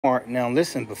Walmart. Now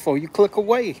listen, before you click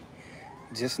away,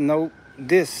 just note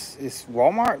this is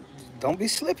Walmart. Don't be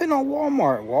slipping on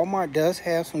Walmart. Walmart does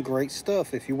have some great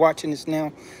stuff. If you're watching this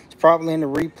now, it's probably in the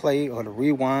replay or the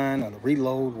rewind or the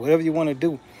reload, whatever you want to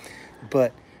do.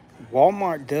 But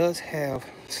Walmart does have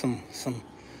some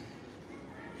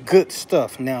good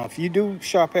stuff. Now, if you do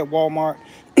shop at Walmart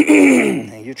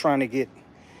and you're trying to get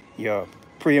your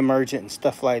pre-emergent and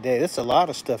stuff like that, it's a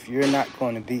lot of stuff you're not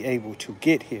going to be able to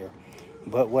get here.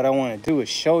 But what I want to do is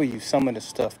show you some of the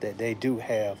stuff that they do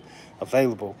have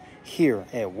available here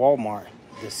at Walmart,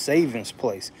 the Savings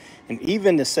Place. And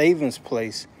even the Savings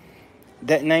Place,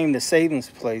 that name, the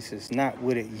Savings Place, is not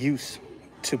what it used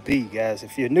to be, guys.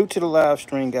 If you're new to the live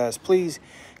stream, guys, please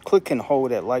click and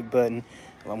hold that like button.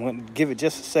 I'm going to give it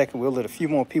just a second. We'll let a few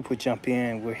more people jump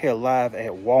in. We're here live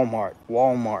at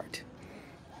Walmart.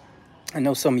 I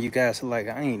know some of you guys are like,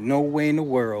 I ain't no way in the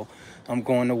world I'm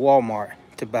going to Walmart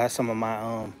to buy some of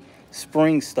my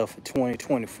spring stuff for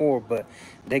 2024, but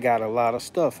they got a lot of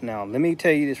stuff. Now, let me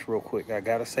tell you this real quick. I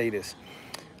got to say this.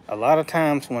 A lot of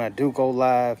times when I do go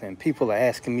live and people are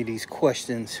asking me these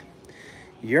questions,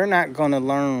 you're not going to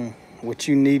learn what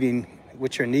you're needing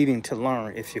to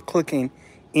learn if you're clicking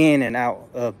in and out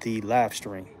of the live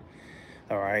stream.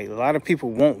 All right. A lot of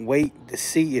people won't wait to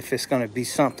see if it's going to be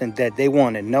something that they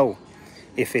want to know.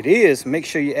 If it is, make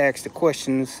sure you ask the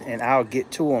questions and I'll get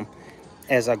to them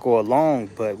as I go along.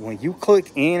 But when you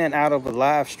click in and out of a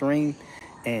live stream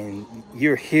and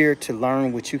you're here to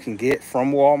learn what you can get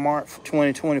from Walmart for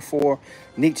 2024,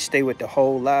 you need to stay with the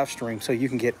whole live stream so you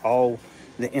can get all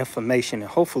the information. And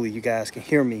hopefully you guys can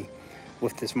hear me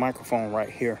with this microphone right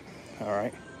here. All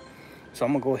right. So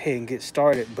I'm going to go ahead and get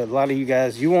started. But a lot of you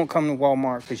guys, you won't come to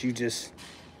Walmart because you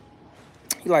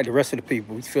like the rest of the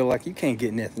people. You feel like you can't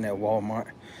get nothing at Walmart.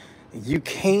 You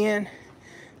can,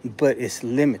 but it's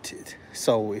limited.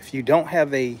 So if you don't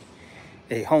have a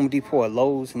Home Depot or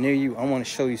Lowe's near you, I want to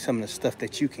show you some of the stuff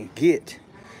that you can get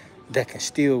that can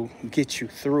still get you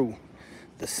through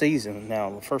the season. Now,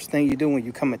 the first thing you do when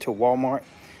you come into Walmart,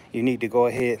 you need to go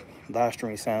ahead. Live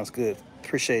stream sounds good.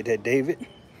 Appreciate that, David.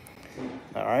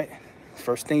 All right.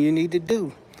 First thing you need to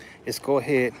do is go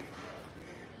ahead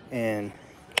and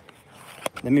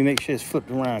let me make sure it's flipped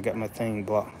around. Got my thing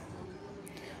blocked.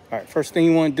 All right. First thing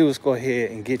you want to do is go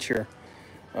ahead and get your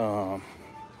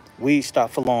weed stop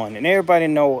for lawn. And everybody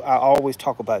know I always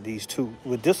talk about these two,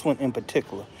 with this one in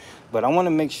particular. But I want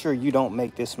to make sure you don't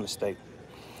make this mistake.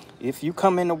 If you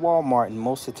come into Walmart, and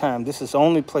most of the time, this is the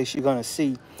only place you're going to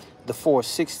see the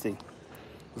 460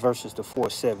 versus the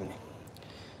 470.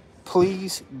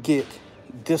 Please get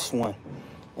this one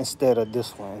instead of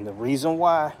this one. And the reason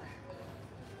why,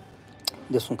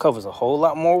 this one covers a whole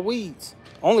lot more weeds.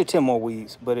 Only 10 more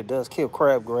weeds, but it does kill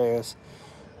crabgrass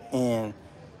and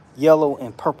yellow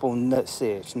and purple nut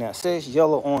sedge. Now, it says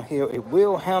yellow on here. It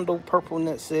will handle purple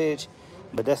nut sedge,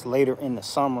 but that's later in the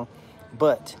summer.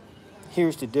 But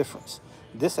here's the difference.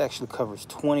 This actually covers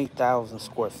 20,000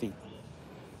 square feet.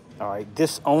 All right,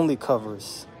 this only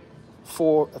covers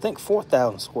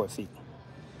 4,000 square feet.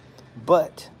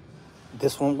 But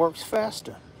this one works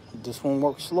faster. This one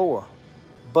works slower.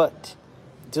 But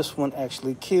this one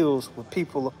actually kills what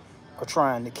people are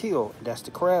trying to kill. That's the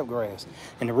crabgrass.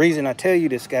 And the reason I tell you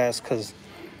this, guys, because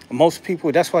most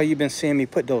people, that's why you've been seeing me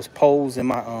put those polls in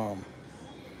my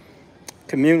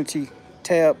community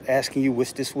tab asking you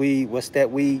what's this weed, what's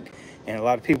that weed. And a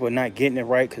lot of people are not getting it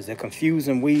right because they're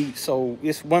confusing weed. So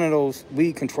it's one of those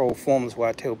weed control formulas where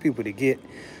I tell people to get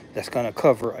that's going to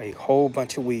cover a whole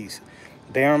bunch of weeds.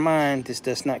 Bear in mind, this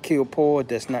does not kill poor,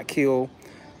 does not kill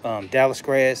Dallas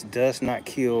grass, does not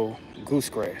kill goose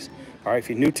grass. All right, if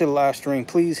you're new to the live stream,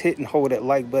 please hit and hold that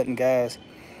like button, guys.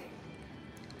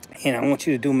 And I want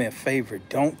you to do me a favor.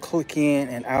 Don't click in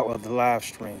and out of the live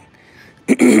stream.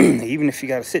 Even if you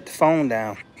got to sit the phone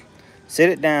down, sit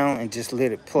it down and just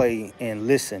let it play and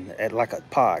listen at like a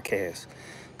podcast.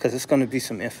 Because it's going to be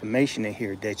some information in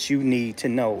here that you need to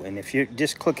know. And if you're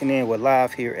just clicking in, we're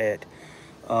live here at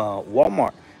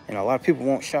Walmart. And a lot of people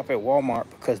won't shop at Walmart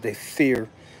because they fear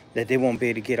that they won't be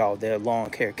able to get all their lawn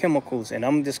care chemicals. And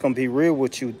I'm just going to be real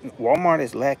with you. Walmart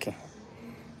is lacking.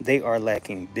 They are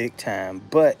lacking big time.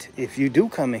 But if you do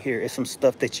come in here, it's some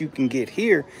stuff that you can get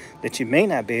here that you may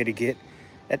not be able to get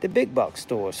at the big box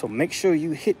store. So make sure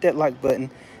you hit that like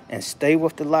button and stay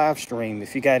with the live stream.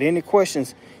 If you got any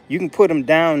questions, you can put them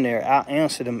down there. I'll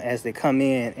answer them as they come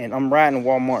in. And I'm riding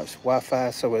Walmart's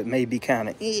Wi-Fi, so it may be kind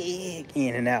of in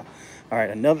and out. All right,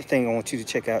 another thing I want you to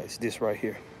check out is this right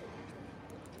here.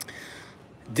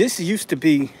 This used to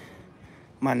be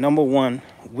my #1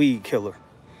 weed killer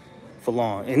for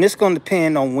lawn. And it's going to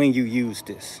depend on when you use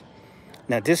this.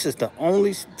 Now, this is the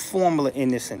only formula in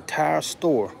this entire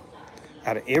store,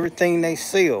 out of everything they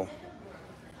sell,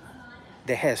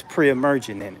 that has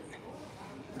pre-emergent in it.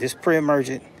 This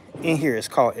pre-emergent in here is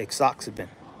called Exoxybin.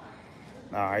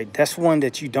 All right, that's one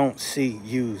that you don't see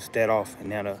used that often.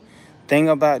 Now, the thing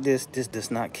about this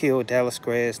does not kill Dallas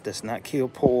grass, does not kill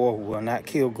poor, will not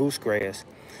kill goosegrass.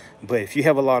 But if you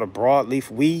have a lot of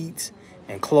broadleaf weeds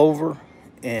and clover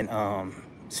and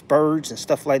spurge and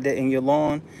stuff like that in your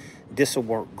lawn, this will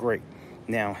work great.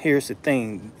 Now, here's the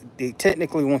thing. They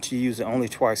technically want you to use it only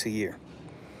twice a year.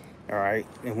 All right.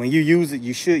 And when you use it,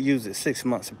 you should use it 6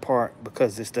 months apart,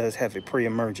 because this does have a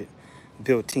pre-emergent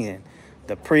built in.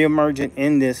 The pre-emergent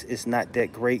in this is not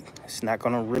that great. It's not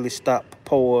going to really stop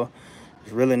poa.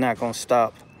 It's really not going to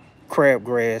stop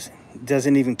crabgrass. It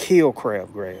doesn't even kill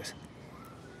crabgrass.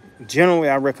 Generally,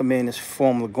 I recommend this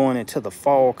formula going into the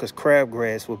fall, because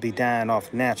crabgrass will be dying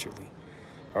off naturally.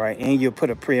 All right, and you'll put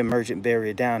a pre-emergent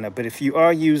barrier down there. But if you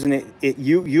are using it,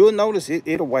 you'll notice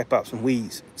it'll wipe out some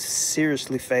weeds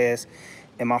seriously fast.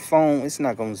 And my phone, it's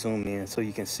not going to zoom in so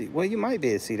you can see. Well, you might be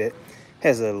able to see that.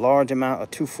 Has a large amount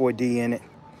of 2,4-D in it.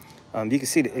 You can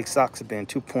see the Exoxybin,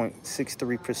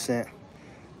 2.63%,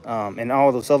 and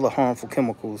all those other harmful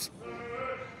chemicals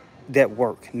that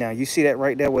work. Now, you see that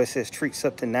right there where it says treats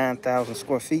up to 9,000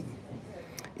 square feet.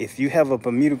 If you have a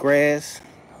Bermuda grass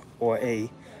or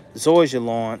a zoysia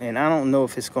lawn, and I don't know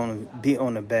if it's going to be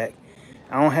on the back.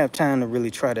 I don't have time to really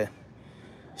try to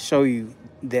show you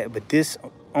that, but this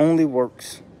only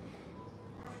works.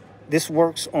 This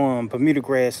works on Bermuda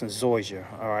grass and zoysia,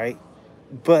 all right?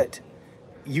 But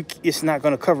it's not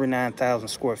going to cover 9,000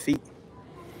 square feet,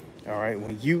 all right?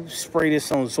 When you spray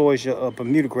this on zoysia or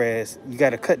Bermuda grass, you got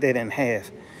to cut that in half.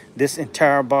 This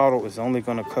entire bottle is only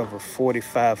going to cover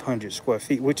 4,500 square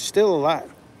feet, which is still a lot.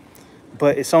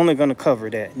 But it's only going to cover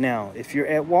that. Now, if you're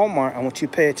at Walmart, I want you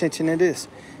to pay attention to this.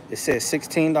 It says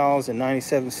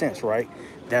 $16.97, right?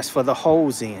 That's for the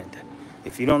hose end.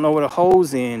 If you don't know what a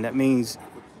hose end that means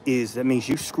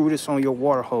you screw this on your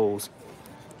water hose,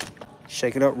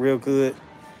 shake it up real good,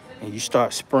 and you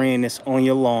start spraying this on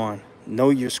your lawn. Know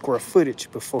your square footage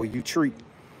before you treat.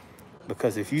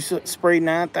 Because if you spray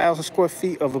 9,000 square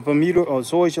feet of a Bermuda or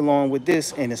zoysia lawn with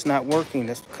this and it's not working,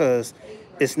 that's because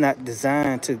it's not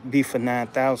designed to be for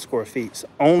 9,000 square feet. It's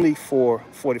only for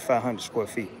 4,500 square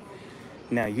feet.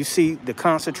 Now, you see the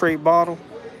concentrate bottle?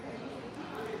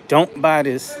 Don't buy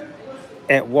this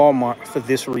at Walmart for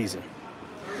this reason.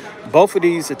 Both of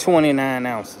these are 29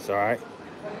 ounces, all right?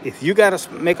 If you got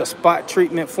to make a spot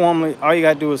treatment formula, all you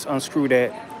got to do is unscrew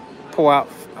that, pour out,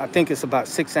 I think it's about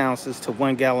 6 ounces to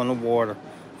 1 gallon of water,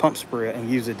 pump spray, and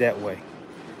use it that way.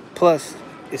 Plus,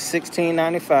 it's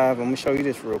 $16.95. I'm going to show you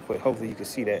this real quick. Hopefully you can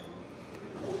see that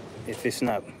if it's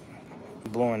not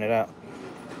blowing it out.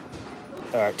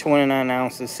 All right, 29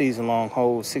 ounces, season-long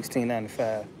hose,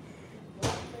 $16.95.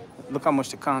 Look how much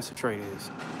the concentrate is.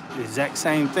 The exact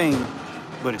same thing,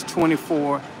 but it's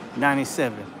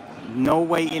 $24.97. No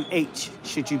way in H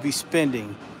should you be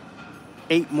spending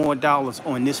 $8 more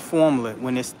on this formula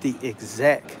when it's the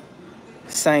exact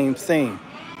same thing.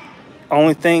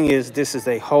 Only thing is, this is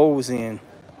a hose-in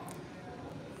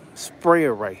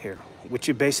sprayer right here, which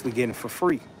you're basically getting for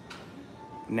free.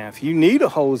 Now, if you need a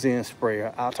hose-in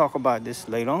sprayer, I'll talk about this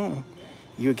later on.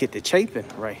 You'll get the Chapin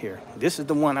right here. This is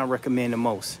the one I recommend the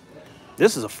most.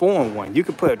 This is a 4-in-1. You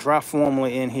can put a dry formula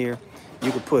in here.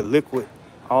 You can put liquid.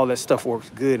 All that stuff works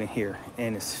good in here.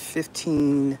 And it's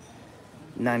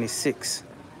 $15.96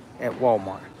 at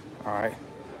Walmart. All right.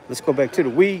 Let's go back to the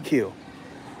weed kill.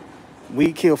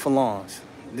 Weed kill for lawns.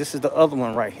 This is the other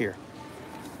one right here.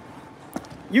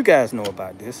 You guys know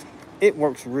about this. It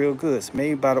works real good. It's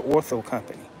made by the Ortho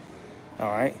company.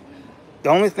 All right. The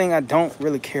only thing I don't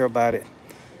really care about it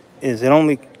is it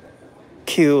only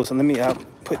kills, and I'll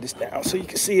put this down so you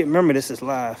can see it. Remember, this is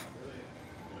live.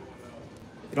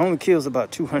 It only kills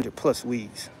about 200 plus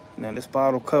weeds. Now, this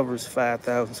bottle covers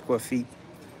 5,000 square feet.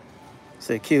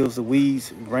 So it kills the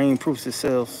weeds, rainproofs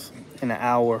itself in an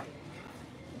hour.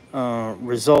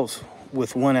 Results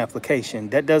with one application.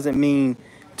 That doesn't mean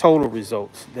total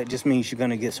results. That just means you're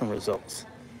going to get some results.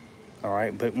 All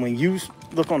right. But when you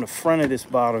look on the front of this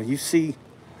bottle, you see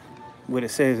what it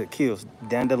says it kills: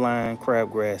 dandelion,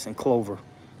 crabgrass, and clover.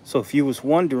 So if you was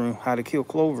wondering how to kill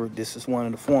clover, this is one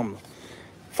of the formulas.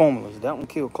 That one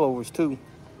kills clovers too,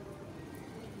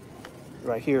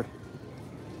 right here.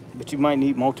 But you might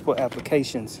need multiple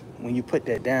applications when you put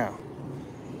that down.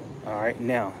 All right.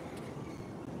 Now,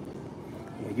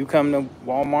 when you come to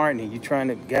Walmart and you're trying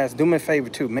to, guys, do me a favor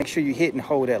too. Make sure you hit and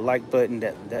hold that like button.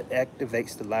 That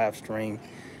activates the live stream,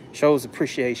 shows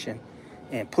appreciation.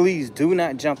 And please do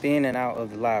not jump in and out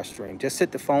of the live stream. Just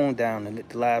sit the phone down and let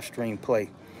the live stream play.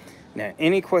 Now,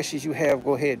 any questions you have,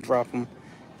 go ahead, drop them,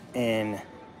 and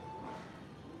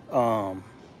I'll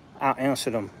answer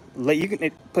them. You can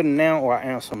put them now, or I'll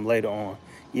answer them later on.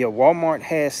 Yeah, Walmart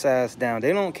has sized down.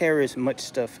 They don't carry as much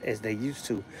stuff as they used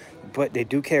to, but they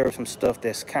do carry some stuff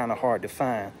that's kind of hard to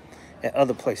find at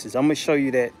other places. I'm going to show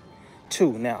you that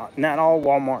too. Now, not all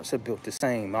Walmarts are built the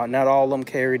same. Not all of them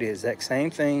carry the exact same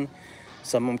thing.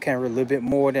 Some of them carry a little bit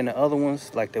more than the other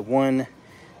ones, like the one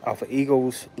off of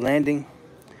Eagles Landing.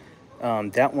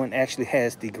 That one actually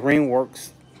has the Greenworks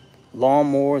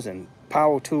lawnmowers and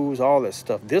power tools, all that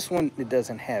stuff. This one, it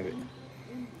doesn't have it.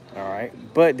 All right,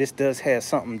 but this does have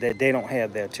something that they don't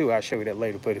have there too. I'll show you that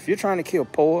later. But if you're trying to kill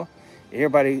POA,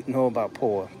 everybody know about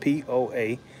POA,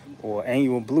 P-O-A, or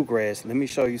annual bluegrass. Let me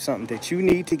show you something that you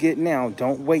need to get now.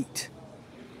 Don't wait.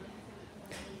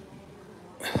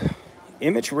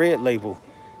 Image Red Label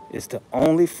is the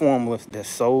only formula that's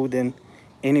sold in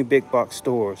any big box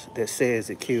stores that says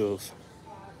it kills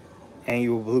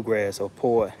annual bluegrass or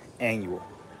POA annual.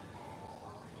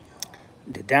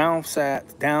 The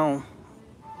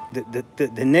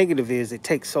the negative is it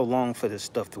takes so long for this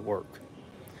stuff to work.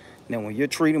 Now, when you're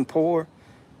treating POA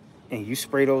and you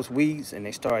spray those weeds and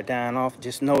they start dying off,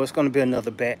 just know it's going to be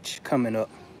another batch coming up.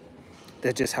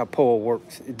 That's just how POA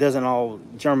works. It doesn't all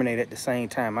germinate at the same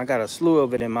time. I got a slew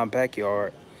of it in my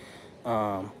backyard,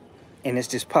 and it's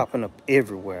just popping up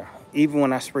everywhere. Even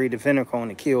when I spray the vinegar on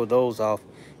to kill those off,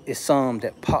 it's some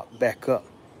that pop back up.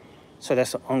 So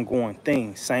that's an ongoing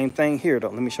thing. Same thing here, though.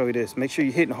 Let me show you this. Make sure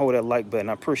you hit and hold that like button.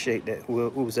 I appreciate that,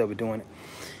 who's ever doing it.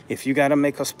 If you got to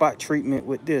make a spot treatment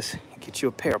with this, get you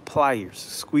a pair of pliers.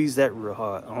 Squeeze that real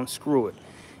hard. Unscrew it.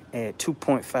 Add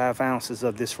 2.5 ounces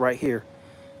of this right here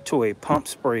to a pump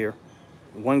sprayer,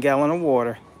 1 gallon of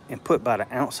water, and put about 1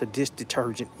 ounce of dish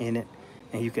detergent in it,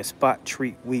 and you can spot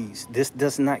treat weeds. This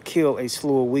does not kill a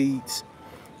slew of weeds.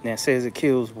 Now, it says it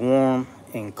kills warm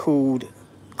and cold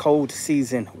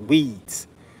season weeds.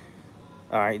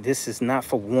 All right, this is not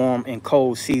for warm and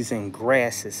cold season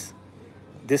grasses.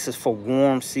 This is for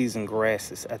warm season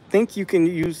grasses. I think you can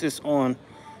use this on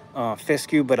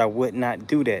fescue, but I would not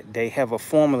do that. They have a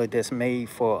formula that's made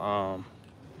for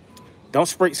don't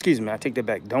spray, excuse me, I take that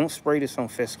back. Don't spray this on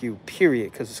fescue,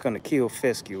 period, because it's going to kill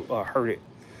fescue or hurt it.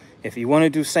 If you want to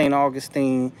do St.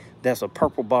 Augustine, that's a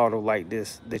purple bottle like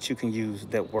this that you can use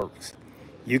that works.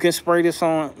 You can spray this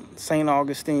on St.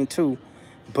 Augustine too,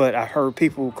 but I heard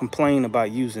people complain about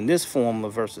using this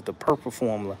formula versus the purple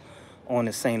formula on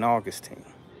the St. Augustine.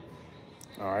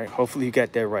 All right, hopefully you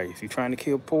got that right. If you're trying to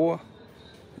kill POA,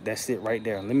 that's it right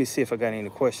there. Let me see if I got any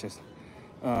questions.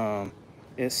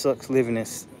 It sucks living in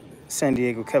San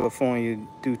Diego, California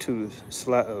due to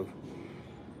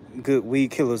good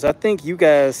weed killers. I think you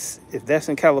guys, if that's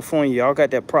in California, y'all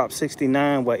got that Prop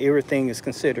 69 where everything is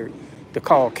considered to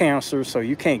call cancer, so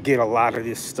you can't get a lot of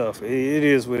this stuff. It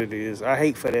is what it is. I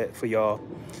hate for that for y'all,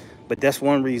 but that's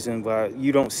one reason why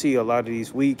you don't see a lot of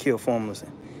these weed kill formulas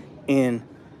in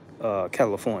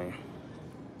California.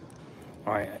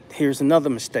 All right, here's another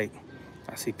mistake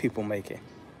I see people making.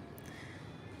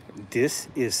 This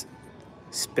is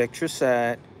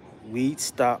Spectracide Weed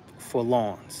Stop for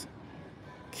lawns.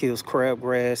 Kills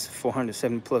crabgrass,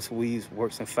 470 plus weeds,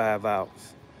 works in 5 hours.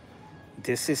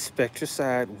 This is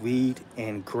Spectracide Weed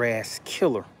and Grass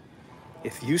Killer.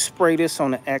 If you spray this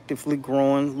on an actively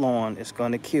growing lawn, it's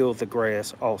going to kill the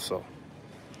grass also.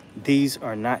 These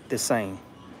are not the same.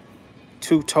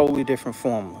 2 totally different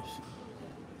formulas.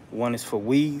 One is for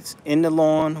weeds in the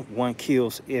lawn, one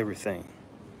kills everything.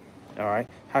 All right,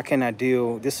 how can I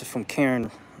deal, this is from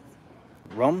Karen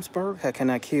Rumsberg. How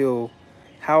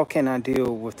can I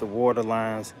deal with the water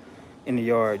lines in the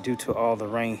yard due to all the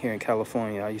rain here in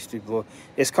California? I used to blow,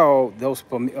 it's called those,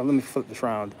 let me flip this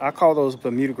around. I call those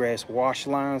Bermuda grass wash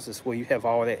lines. It's where you have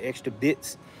all that extra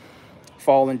bits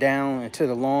falling down into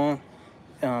the lawn.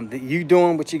 You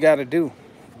doing what you got to do.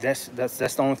 That's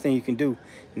the only thing you can do.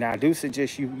 Now, I do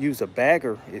suggest you use a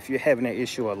bagger if you're having that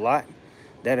issue a lot.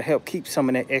 That'll help keep some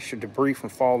of that extra debris from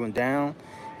falling down.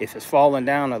 If it's falling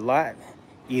down a lot,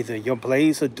 either your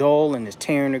blades are dull and it's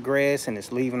tearing the grass and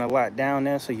it's leaving a lot down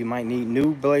there, so you might need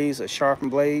new blades or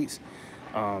sharpened blades.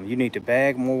 You need to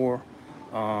bag more.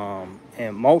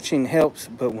 And mulching helps,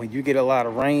 but when you get a lot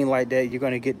of rain like that, you're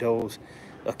going to get those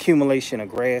accumulation of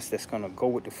grass that's going to go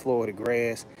with the floor of the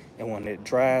grass. And when it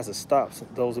dries or stops,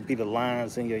 those will be the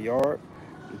lines in your yard.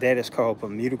 That is called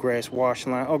Bermuda grass wash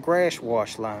line, or grass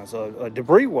wash lines, or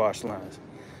debris wash lines.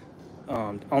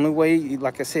 Only way,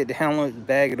 like I said, to handle it,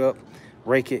 bag it up,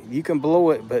 rake it. You can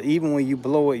blow it, but even when you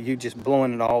blow it, you're just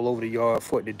blowing it all over the yard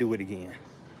for it to do it again.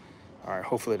 All right,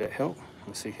 hopefully that helped.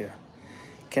 Let's see here.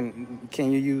 Can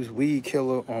you use weed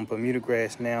killer on Bermuda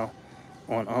grass now,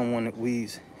 on unwanted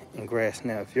weeds and grass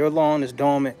now? If your lawn is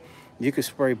dormant, you can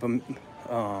spray weed.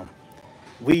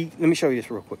 Let me show you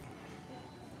this real quick.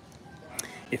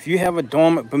 If you have a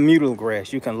dormant Bermuda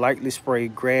grass, you can lightly spray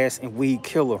grass and weed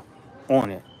killer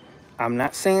on it. I'm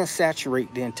not saying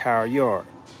saturate the entire yard.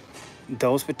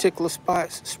 Those particular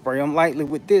spots, spray them lightly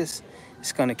with this.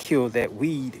 It's gonna kill that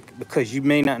weed because you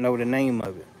may not know the name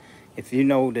of it. If you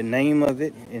know the name of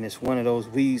it and it's one of those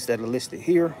weeds that are listed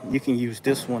here, you can use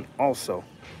this one also.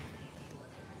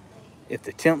 If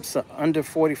the temps are under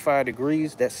 45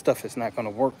 degrees, that stuff is not gonna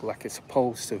work like it's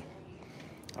supposed to.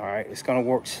 All right, it's gonna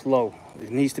work slow.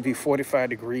 It needs to be 45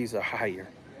 degrees or higher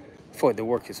for it to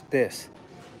work its best.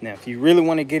 Now, if you really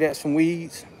wanna get at some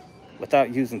weeds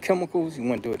without using chemicals, you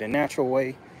wanna do it the natural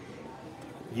way,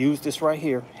 use this right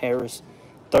here, Harris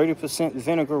 30%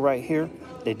 vinegar right here.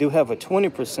 They do have a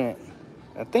 20%,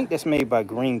 I think that's made by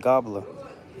Green Gobbler.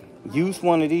 Use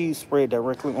one of these, spray it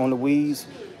directly on the weeds.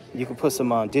 You can put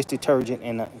some dish detergent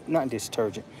in not dish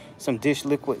detergent, some dish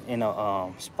liquid in a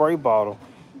spray bottle.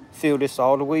 Fill this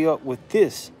all the way up with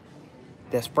this,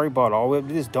 that spray bottle all the way up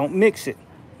to this. Don't mix it,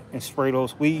 and spray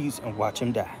those weeds and watch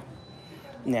them die.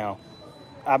 Now,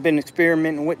 I've been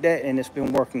experimenting with that and it's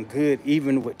been working good,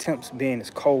 even with temps being as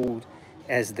cold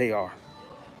as they are.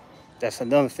 That's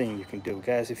another thing you can do.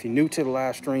 Guys, if you're new to the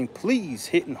live stream, please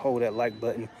hit and hold that like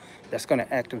button. That's gonna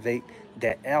activate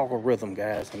that algorithm,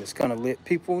 guys, and it's gonna let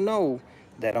people know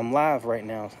that I'm live right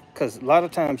now, because a lot of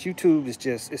times YouTube is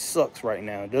just, it sucks right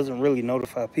now. It doesn't really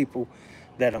notify people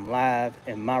that I'm live,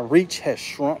 and my reach has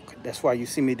shrunk. That's why you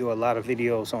see me do a lot of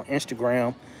videos on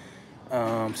Instagram.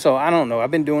 So I don't know,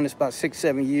 I've been doing this about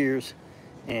 6-7 years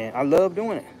and I love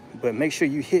doing it, but make sure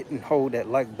you hit and hold that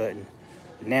like button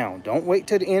now. Don't wait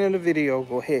till the end of the video.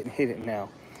 Go ahead and hit it now.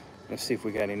 Let's see if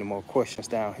we got any more questions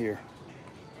down here.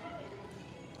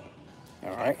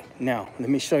 All right, now let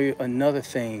me show you another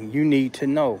thing you need to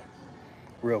know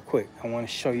real quick. I want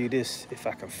to show you this if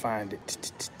I can find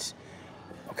it.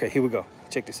 Okay, here we go.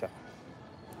 Check this out.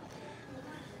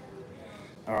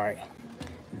 All right,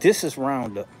 this is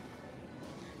Roundup.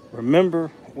 Remember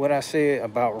what I said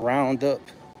about Roundup?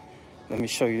 Let me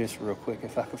show you this real quick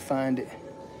if I can find it.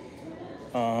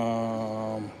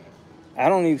 I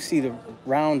don't even see the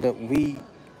Roundup weed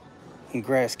and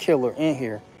grass killer in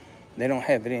here. They don't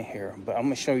have it in here, but I'm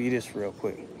gonna show you this real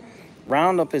quick.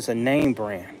 Roundup is a name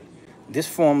brand. This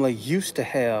formula used to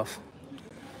have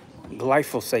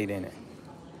glyphosate in it.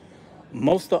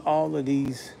 Most of all of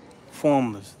these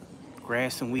formulas,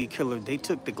 grass and weed killer, they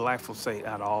took the glyphosate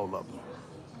out of all of them.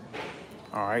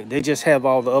 All right, they just have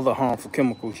all the other harmful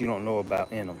chemicals you don't know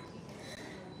about in them.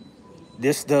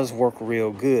 This does work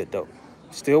real good though.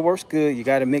 Still works good. You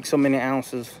gotta mix so many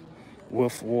ounces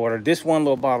with water. This one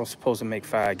little bottle is supposed to make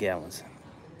 5 gallons.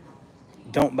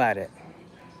 Don't buy that.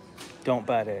 Don't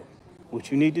buy that.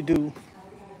 What you need to do,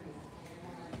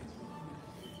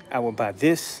 I would buy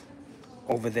this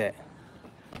over that.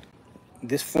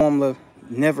 This formula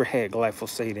never had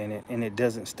glyphosate in it, and it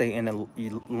doesn't stay in the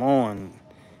lawn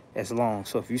as long.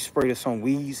 So if you spray this on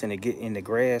weeds and it get in the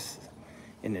grass,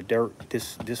 in the dirt,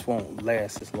 this won't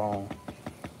last as long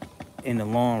in the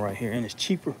lawn right here, and it's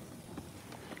cheaper.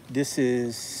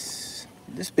 This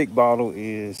big bottle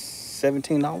is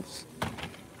 $17.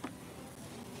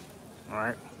 All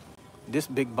right, this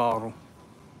big bottle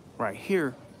right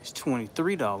here is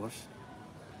 $23.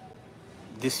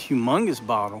 This humongous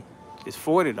bottle is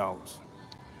 $40.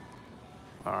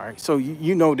 All right, so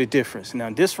you know the difference. Now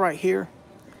this right here,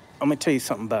 I'm gonna tell you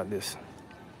something about this.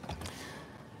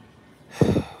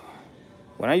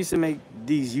 When I used to make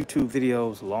these YouTube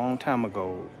videos a long time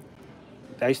ago,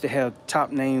 I used to have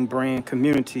top name brand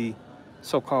community,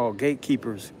 so-called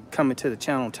gatekeepers coming to the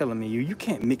channel telling me, you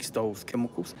can't mix those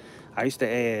chemicals. I used to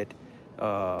add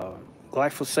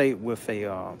glyphosate with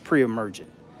a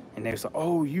pre-emergent. And they was like,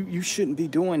 oh, you shouldn't be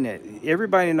doing that.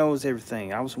 Everybody knows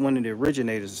everything. I was one of the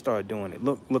originators to start doing it.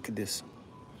 Look at this.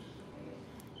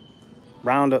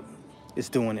 Roundup is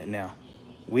doing it now.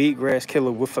 Weed grass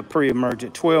killer with a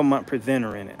pre-emergent 12-month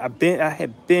preventer in it. I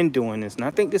have been doing this, and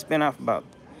I think this been out for about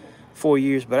 4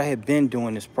 years, but I have been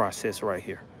doing this process right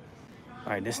here.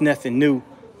 All right, there's nothing new,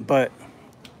 but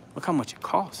look how much it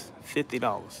costs,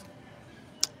 $50.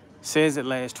 Says it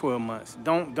lasts 12 months.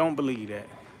 Don't believe that.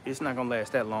 It's not gonna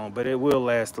last that long, but it will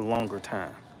last a longer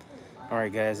time. All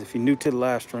right, guys, if you're new to the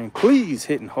live stream, please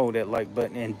hit and hold that like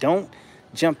button, and don't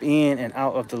jump in and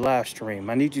out of the live stream.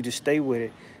 I need you to stay with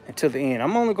it until the end.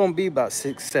 I'm only gonna be about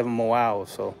 6-7 more hours,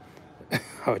 so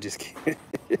I was just kidding.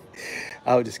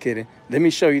 I was just kidding. Let me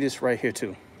show you this right here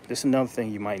too. This is another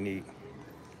thing you might need.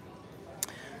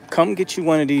 Come get you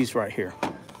one of these right here.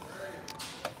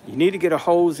 You need to get a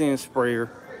hose-in sprayer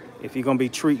if you're gonna be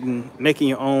making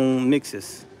your own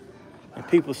mixes. And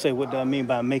people say, what do I mean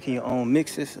by making your own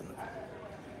mixes?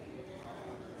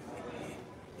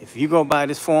 If you go by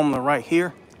this formula right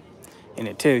here, and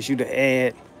it tells you to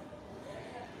add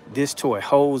this to a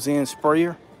hose-in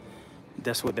sprayer,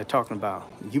 that's what they're talking about.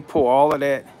 You pour all of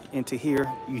that into here.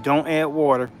 You don't add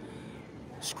water.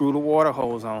 Screw the water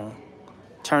hose on.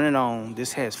 Turn it on.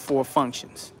 This has 4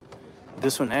 functions.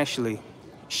 This one actually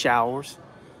showers.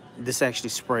 This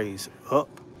actually sprays up.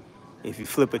 If you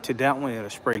flip it to that one, it'll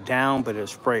spray down, but it'll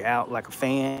spray out like a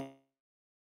fan.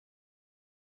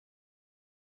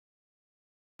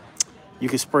 You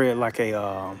can spray it like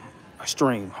a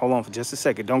stream. Hold on for just a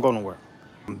second. Don't go nowhere.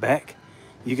 I'm back.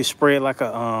 You can spray it like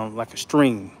a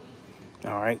stream.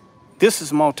 All right. This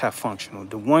is multifunctional.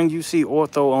 The one you see,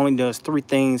 Ortho, only does 3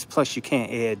 things, plus you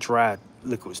can't add dry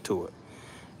liquids to it.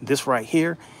 This right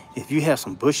here, if you have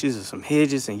some bushes or some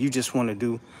hedges and you just want to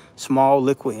do small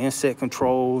liquid insect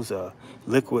controls,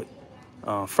 liquid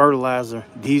fertilizer,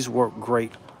 these work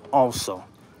great also.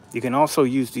 You can also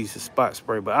use these as spot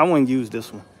spray, but I wouldn't use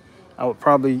this one. I would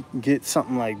probably get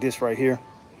something like this right here,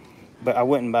 but I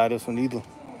wouldn't buy this one either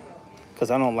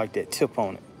because I don't like that tip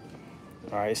on it.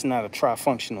 All right, it's not a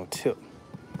tri-functional tip,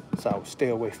 so I would stay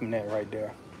away from that right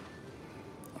there.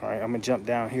 All right, I'm gonna jump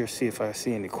down here, see if I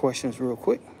see any questions real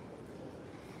quick.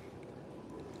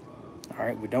 All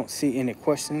right, we don't see any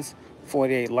questions.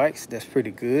 48 likes, that's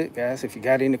pretty good, guys. If you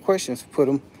got any questions, put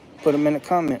them in the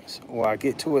comments, or I'll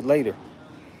get to it later.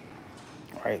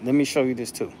 All right, let me show you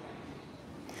this too.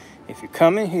 If you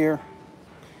come in here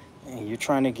and you're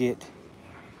trying to get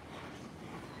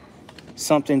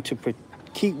something to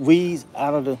keep weeds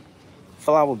out of the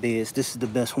flower beds, this is the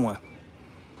best one.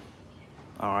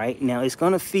 All right, now it's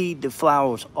gonna feed the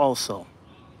flowers also.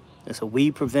 It's a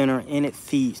weed preventer and it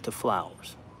feeds the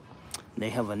flowers. They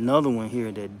have another one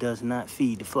here that does not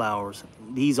feed the flowers.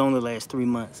 These only last 3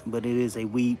 months, but it is a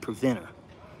weed preventer.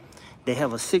 They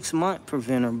have a 6-month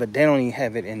preventer, but they don't even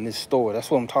have it in this store. That's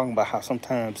what I'm talking about, how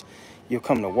sometimes you'll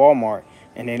come to Walmart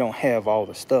and they don't have all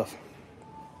the stuff.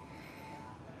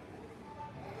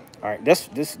 All right, that's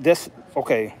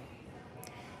okay.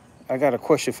 I got a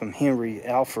question from Henry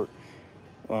Alford.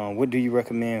 What do you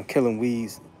recommend killing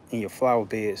weeds in your flower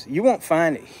beds? You won't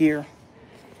find it here.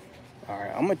 All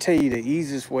right, I'm gonna tell you the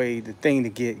easiest way, the thing to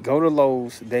get. Go to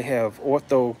Lowe's. They have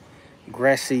Ortho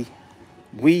Grassy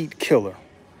Weed Killer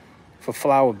for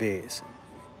flower beds.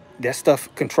 That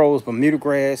stuff controls Bermuda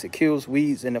grass. It kills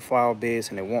weeds in the flower beds,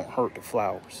 and it won't hurt the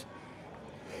flowers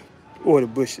or the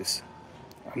bushes.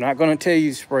 I'm not gonna tell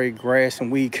you to spray grass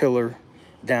and weed killer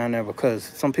down there because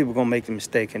some people are gonna make the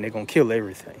mistake and they're gonna kill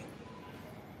everything.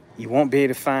 You won't be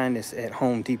able to find this at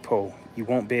Home Depot. You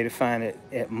won't be able to find it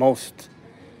at most.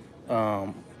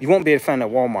 You won't be able to find it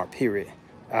at Walmart, period.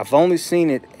 I've only seen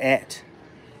it at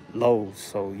Lowe's,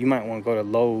 so you might want to go to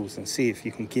Lowe's and see if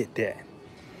you can get that.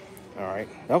 All right,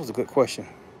 that was a good question.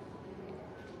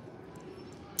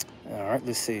 All right,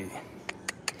 let's see.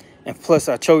 And plus,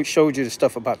 I showed you the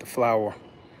stuff about the flower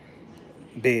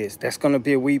beds. That's going to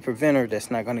be a weed preventer.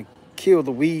 That's not going to kill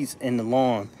the weeds in the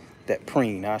lawn that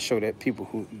preen. I'll show that people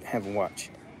who haven't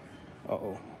watched.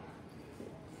 Uh-oh.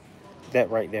 That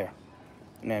right there.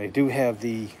 Now, they do have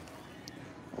the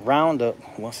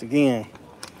Roundup. Once again,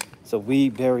 it's a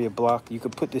weed barrier block. You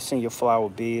could put this in your flower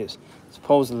beds. It's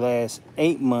supposed to last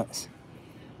 8 months.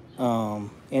 And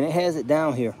it has it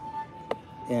down here.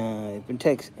 It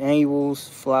protects annuals,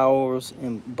 flowers,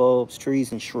 and bulbs,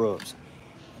 trees, and shrubs.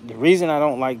 The reason I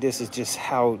don't like this is just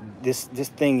how this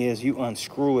thing is. You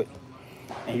unscrew it,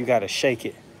 and you got to shake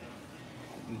it.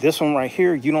 This one right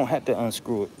here, you don't have to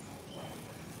unscrew it.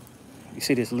 You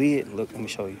see this lid? Look, let me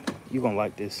show you. You're going to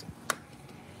like this.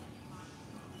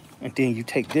 And then you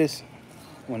take this,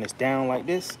 when it's down like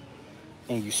this,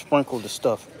 and you sprinkle the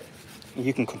stuff. And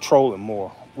you can control it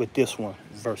more with this one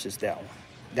versus that one.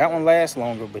 That one lasts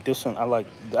longer, but this one, I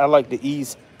like the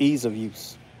ease of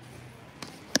use.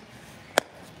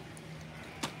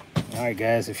 All right,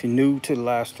 guys, if you're new to the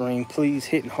live stream, please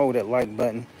hit and hold that like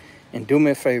button. And do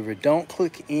me a favor, don't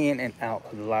click in and out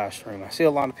of the live stream. I see a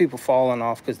lot of people falling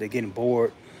off because they're getting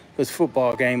bored because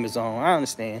football game is on. I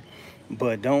understand.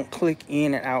 But don't click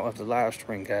in and out of the live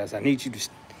stream, guys. I need you to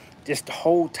just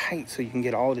hold tight so you can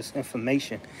get all this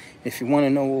information. If you want to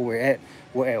know where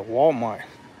we're at Walmart,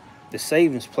 the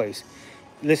savings place.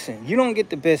 Listen, you don't get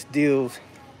the best deals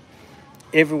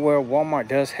everywhere. Walmart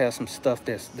does have some stuff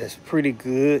that's pretty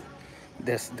good.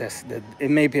 It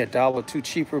may be $1 or $2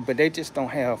 cheaper, but they just don't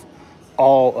have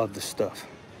all of the stuff.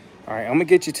 All right, I'm gonna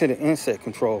get you to the insect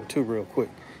control too real quick.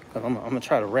 Cause I'm gonna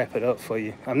try to wrap it up for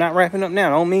you. I'm not wrapping up now.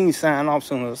 I don't mean sign off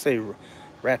soon as I say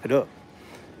wrap it up.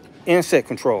 Insect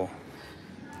control.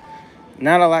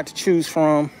 Not a lot to choose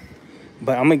from,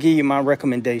 but I'm gonna give you my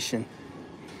recommendation.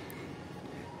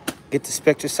 Get the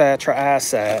Spectracide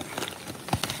Triacide.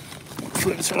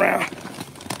 Flip this around.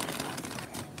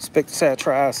 Spectracide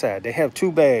Triacide. They have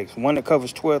 2 bags. One that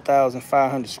covers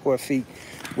 12,500 square feet,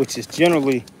 which is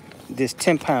generally this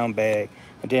 10-pound bag.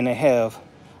 And then they have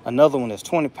another one that's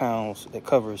 20 pounds that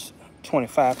covers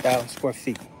 25,000 square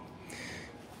feet.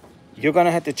 You're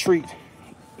gonna have to treat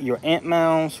your ant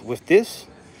mounds with this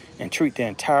and treat the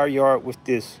entire yard with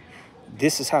this.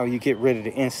 This is how you get rid of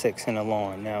the insects in the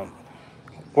lawn. Now,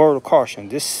 word of caution,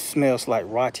 this smells like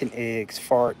rotten eggs,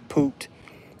 fart, pooped.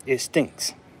 It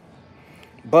stinks,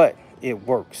 but it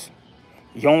works.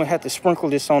 You only have to sprinkle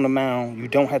this on the mound. You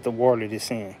don't have to water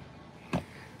this in.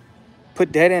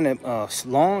 Put that in a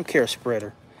lawn care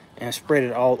spreader and spread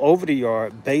it all over the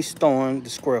yard based on the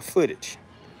square footage.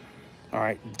 All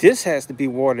right, this has to be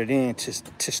watered in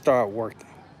to start working.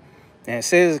 And it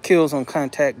says it kills on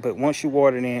contact, but once you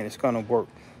water it in, it's gonna work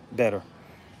better.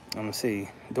 Let me see.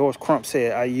 Doris Crump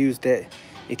said, I use that.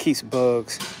 It keeps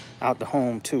bugs out the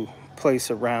home too.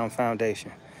 Place a round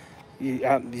foundation. You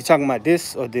talking about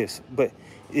this or this? But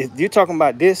if you're talking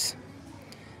about this,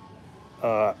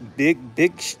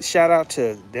 big shout out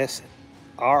to this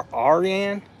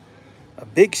Ariane. A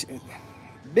big,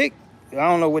 I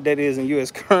don't know what that is in U.S.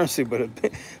 currency, but a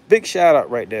big shout out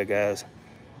right there, guys.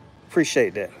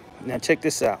 Appreciate that. Now check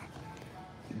this out.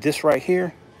 This right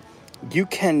here, you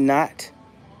cannot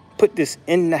put this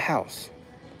in the house.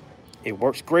 It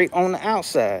works great on the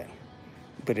outside,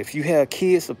 but if you have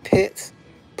kids or pets,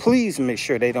 please make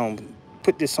sure they don't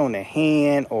put this on their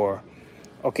hand or,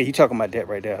 okay, you talking about that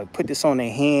right there. Put this on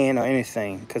their hand or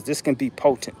anything, because this can be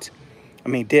potent. I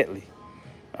mean, deadly.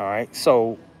 All right,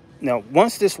 so now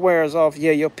once this wears off,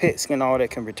 yeah, your pets and all that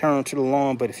can return to the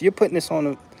lawn, but if you're putting this on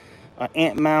an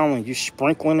ant mound and you're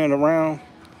sprinkling it around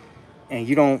and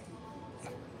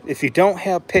if you don't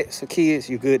have pets or kids,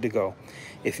 you're good to go.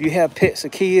 If you have pets or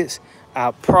kids, I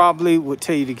probably would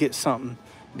tell you to get something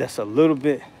that's a little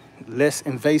bit less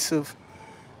invasive,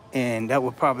 and that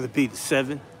would probably be the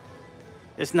 7.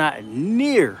 It's not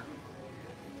near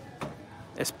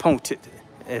as potent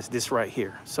as this right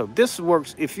here. So this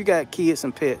works. If you got kids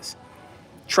and pets,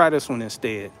 try this one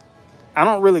instead. I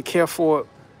don't really care for it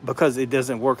because it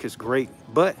doesn't work as great,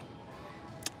 but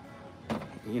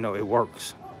you know, it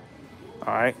works.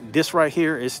 All right, this right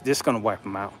here is this gonna wipe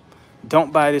them out.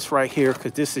 Don't buy this right here,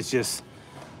 because this is just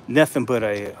nothing but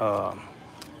a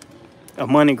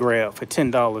money grab for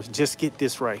 $10. Just get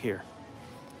this right here.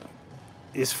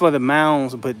 It's for the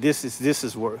mounds, but this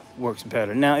is what works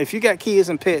better. Now, if you got kids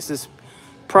and pets, this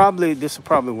will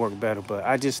probably work better, but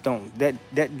I just don't.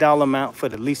 That dollar amount for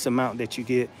the least amount that you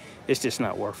get, it's just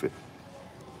not worth it.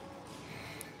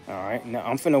 All right, now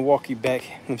I'm finna walk you back.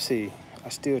 Let me see. I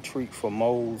still treat for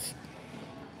moles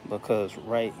because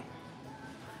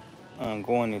I'm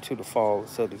going into the fall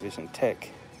subdivision tech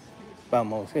by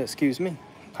moles. Yeah, excuse me.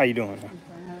 How you doing?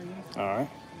 All right.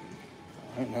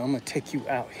 All right, now I'm gonna take you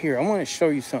out here. I want to show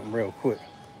you something real quick.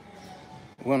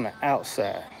 We're on the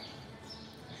outside.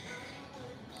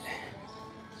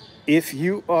 If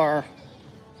you are,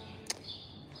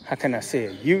 how can I say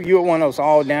it? You're one of those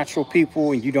all natural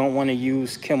people and you don't want to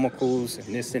use chemicals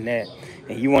and this and that,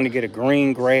 and you want to get a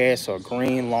green grass or a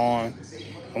green lawn,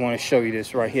 I want to show you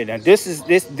this right here. Now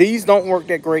these don't work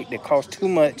that great. They cost too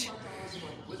much.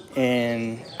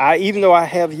 And even though I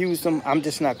have used them, I'm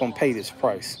just not gonna pay this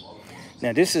price.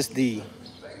 Now this is the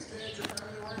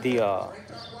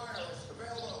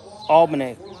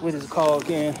Almanac, what is it called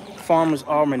again? Farmer's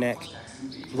Almanac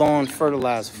lawn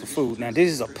fertilizer for food. Now this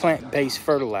is a plant-based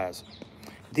fertilizer.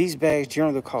 These bags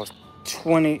generally cost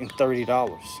 $20 and $30.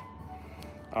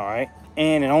 All right,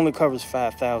 and it only covers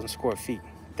 5,000 square feet.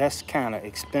 That's kind of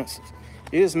expensive.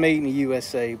 It is made in the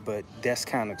USA, but that's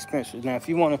kind of expensive. Now, if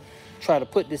you want to try to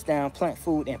put this down, plant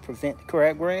food and prevent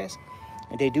crabgrass,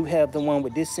 and they do have the one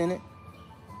with this in it,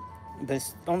 but it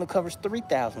only covers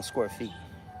 3,000 square feet.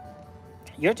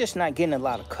 You're just not getting a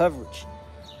lot of coverage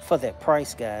for that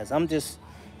price, guys. I'm just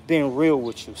being real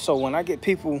with you. So when I get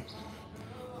people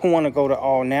who want to go the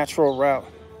all natural route,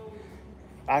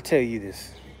 I tell you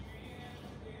this.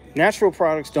 Natural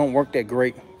products don't work that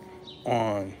great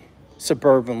on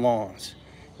suburban lawns.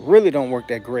 Really don't work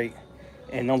that great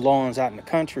in the lawns out in the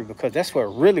country, because that's where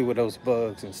those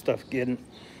bugs and stuff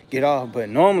get off. But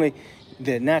normally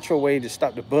the natural way to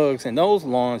stop the bugs in those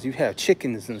lawns, you have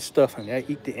chickens and stuff, and they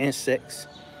eat the insects.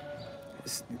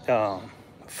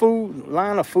 food,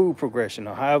 line of food progression,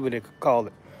 or however they could call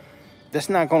it, that's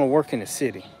not going to work in the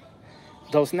city.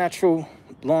 Those natural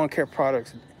lawn care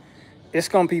products, it's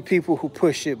going to be people who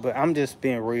push it, but I'm just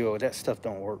being real. That stuff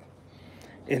don't work.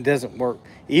 It doesn't work.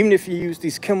 Even if you use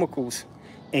these chemicals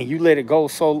and you let it go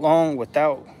so long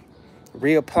without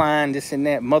reapplying this and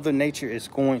that, Mother Nature is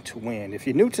going to win. If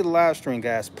you're new to the live stream,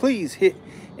 guys, please hit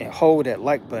and hold that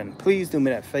like button. Please do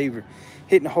me that favor.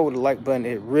 Hit and hold the like button.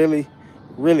 It really,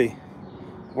 really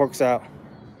works out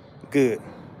good.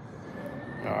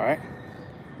 All right.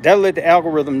 That'll let the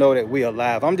algorithm know that we are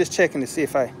live. I'm just checking to see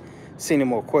if I see any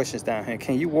more questions down here.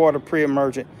 Can you water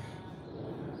pre-emergent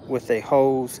with a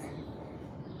hose?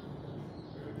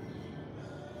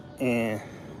 And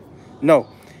no,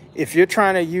 if you're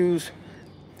trying to use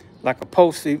like a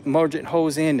post-emergent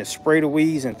hose in to spray the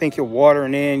weeds and think you're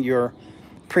watering in your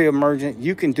pre-emergent,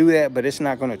 you can do that, but it's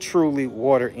not going to truly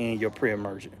water in your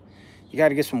pre-emergent. You got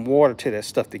to get some water to that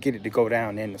stuff to get it to go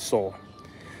down in the soil.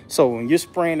 So when you're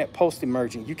spraying that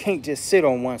post-emergent, you can't just sit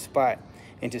on one spot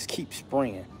and just keep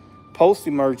spraying.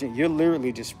 Post-emergent, you're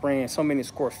literally just spraying so many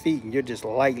square feet, and you're just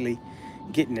lightly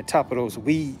getting the top of those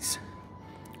weeds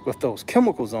with those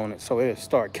chemicals on it, so it'll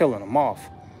start killing them off.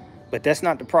 But that's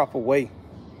not the proper way.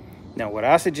 Now, what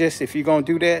I suggest, if you're going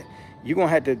to do that, you're going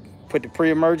to have to put the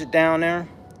pre-emergent down there.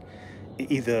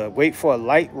 Either wait for a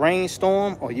light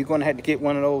rainstorm, or you're going to have to get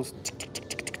one of those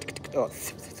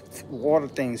water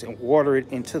things and water it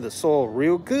into the soil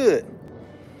real good.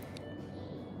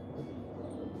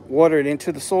 Water it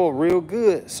into the soil real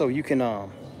good so you can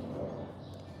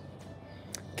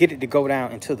get it to go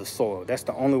down into the soil. That's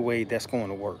the only way that's going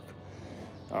to work.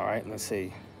 All right, let's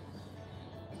see.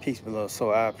 Peace, beloved.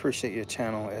 So I appreciate your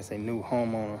channel as a new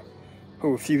homeowner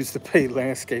who refused to pay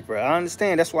landscaper. I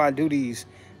understand. That's why I do these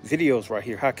videos right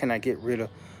here. How can I get rid of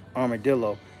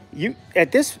armadillo? You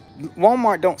at this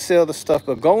Walmart don't sell the stuff,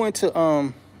 but go into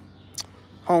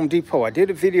Home Depot. I did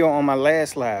a video on my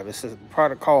last live. It's a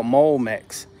product called Mole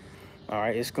Max. All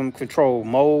right, it's going to control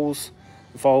moles,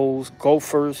 voles,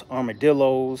 gophers,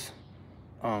 armadillos,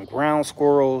 ground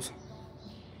squirrels,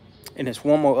 and it's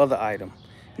one more other item.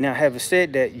 Now, having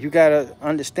said that, you got to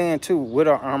understand too, what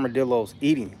are armadillos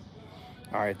eating?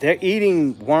 All right, they're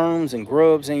eating worms and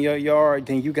grubs in your yard,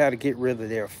 then you got to get rid of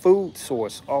their food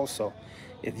source also.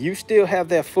 If you still have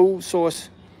that food source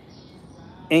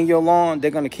in your lawn,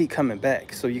 they're going to keep coming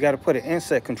back. So you got to put an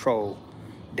insect control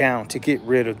down to get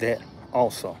rid of that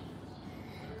also.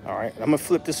 All right, I'm going to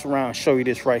flip this around and show you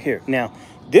this right here. Now,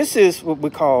 this is what we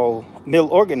call meal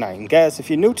organizing. Guys, if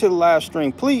you're new to the live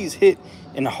stream, please hit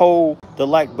and hold the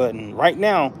like button right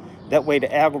now. That way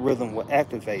the algorithm will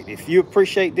activate. If you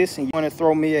appreciate this and you want to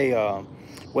throw me a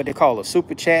what they call a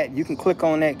super chat, you can click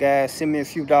on that, guys. Send me a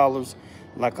few dollars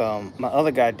like my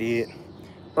other guy did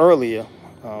earlier.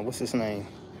 What's his name?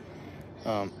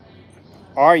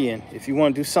 Aryan. If you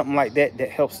want to do something like that,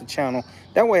 that helps the channel.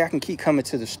 That way I can keep coming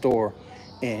to the store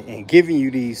and giving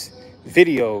you these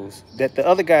videos that the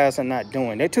other guys are not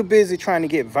doing. They're too busy trying to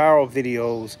get viral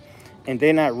videos, and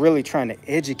they're not really trying to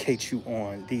educate you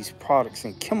on these products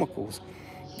and chemicals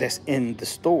that's in the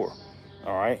store.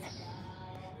 All right.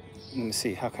 Let me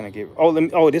see. How can I get?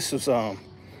 Oh, this was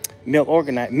Mill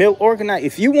Organite. Mill Organite.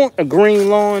 If you want a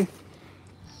green lawn,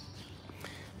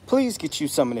 please get you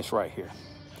some of this right here.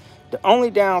 The only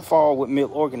downfall with Mill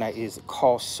Organite is it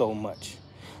costs so much.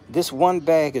 This one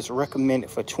bag is recommended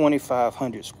for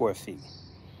 2,500 square feet.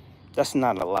 That's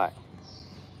not a lot.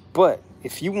 But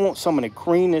if you want some of the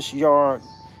greenest yard,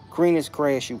 greenest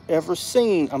grass you've ever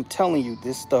seen, I'm telling you,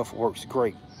 this stuff works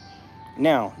great.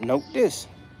 Now, note this.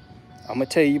 I'm going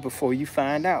to tell you before you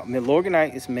find out.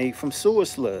 Milorganite is made from sewer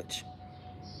sludge,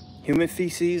 human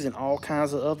feces, and all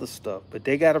kinds of other stuff. But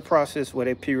they got a process where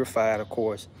they purify it, of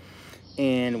course.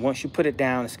 And once you put it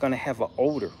down, it's going to have an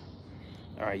odor.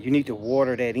 All right, you need to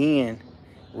water that in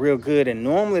real good. And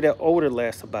normally that odor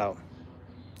lasts about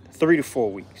 3 to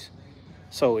 4 weeks.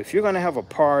 So if you're going to have a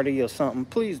party or something,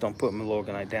 please don't put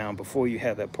Milorganite down before you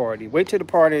have that party. Wait till the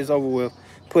party is over with,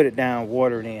 put it down,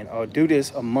 water it in. Or do this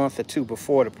a month or two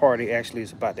before the party actually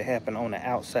is about to happen on the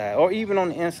outside or even on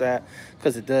the inside,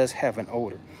 because it does have an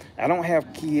odor. I don't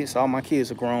have kids. All my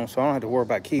kids are grown, so I don't have to worry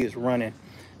about kids running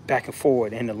back and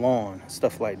forward in the lawn,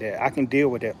 stuff like that. I can deal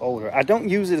with that odor. I don't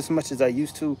use it as much as I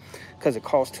used to because it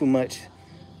costs too much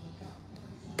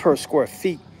per square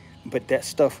feet, but that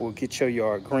stuff will get your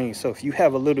yard green. So if you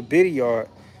have a little bitty yard,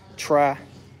 try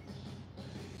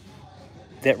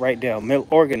that right there,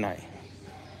 Milorganite.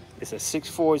 It's a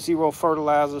 640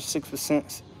 fertilizer,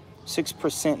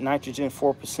 6% nitrogen,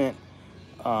 4%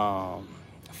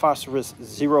 phosphorus,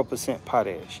 0%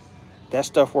 potash. That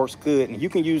stuff works good, and you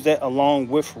can use that along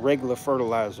with regular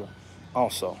fertilizer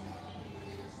also.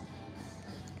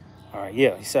 All right,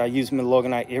 yeah, he said I use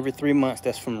Milorganite every 3 months.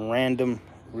 That's from random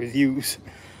reviews.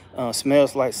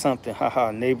 Smells like something.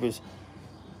 Haha, neighbors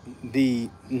be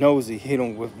nosy, hit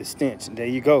them with the stench. There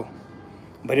you go.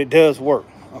 But it does work.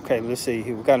 Okay, let's see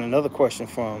here. We got another question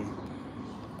from,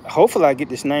 hopefully I get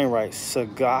this name right,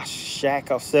 Sagash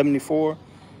Shack of 74.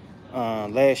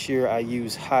 Last year I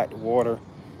used hot water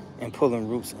and pulling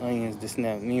roots, onions, this and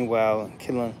that. Meanwhile,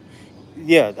 killing.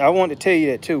 Yeah, I want to tell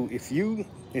you that too. If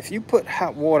you put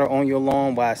hot water on your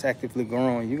lawn while it's actively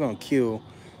growing, you're gonna kill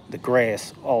the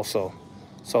grass also.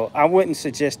 So I wouldn't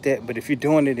suggest that. But if you're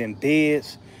doing it in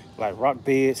beds, like rock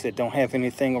beds that don't have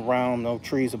anything around, no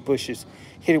trees or bushes,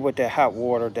 hit it with that hot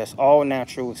water. That's all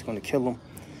natural. It's gonna kill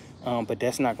them, but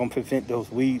that's not gonna prevent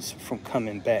those weeds from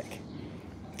coming back.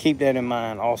 Keep that in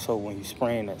mind also when you're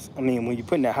spraying this. I mean, when you're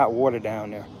putting that hot water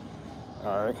down there.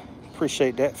 All right,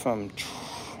 appreciate that from.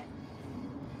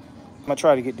 I'm gonna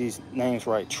try to get these names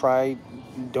right.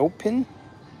 Tridopin.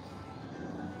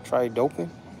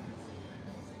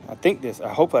 I think this.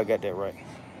 I hope I got that right.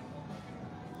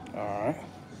 All right.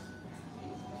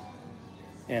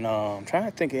 And I'm trying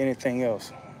to think of anything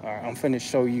else. All right, I'm finna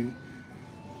show you.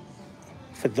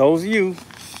 For those of you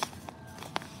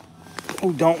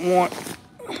who don't want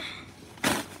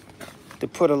to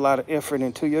put a lot of effort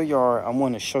into your yard, I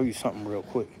want to show you something real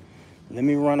quick. Let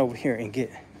me run over here and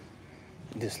get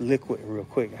this liquid real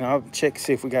quick, and I'll check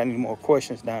see if we got any more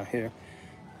questions down here.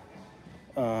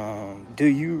 Do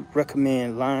you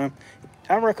recommend lime?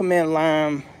 I recommend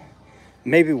lime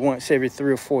maybe once every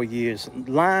 3 or 4 years.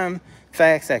 Lime,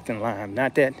 fast-acting lime,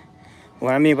 not that.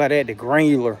 What I mean by that, the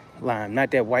granular lime,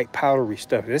 not that white powdery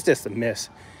stuff. It's just a mess.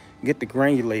 Get the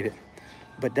granulated,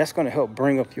 but that's going to help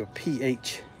bring up your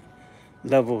pH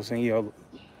levels in your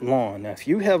lawn. Now, if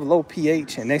you have low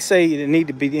pH, and they say it need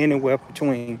to be anywhere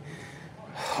between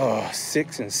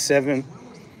 6 and 7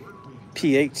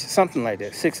 pH, something like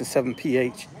that, 6 and 7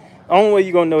 pH. Only way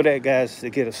you're gonna know that, guys, is to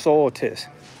get a soil test.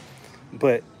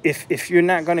 But if you're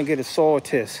not gonna get a soil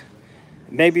test,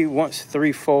 maybe once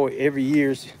 3, 4 every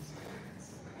years,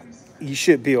 you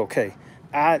should be okay.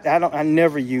 I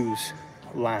never use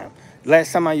lime.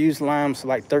 Last time I used lime was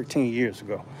like 13 years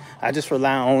ago. I just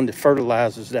rely on the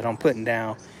fertilizers that I'm putting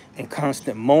down and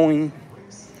constant mowing.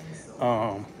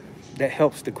 That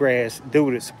helps the grass do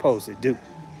what it's supposed to do.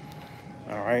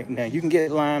 All right, now you can get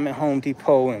lime at Home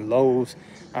Depot and Lowe's.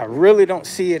 I really don't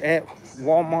see it at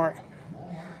Walmart,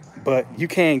 but you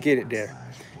can get it there.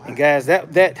 And guys,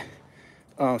 that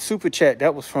super chat,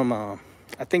 that was from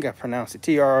I think I pronounced it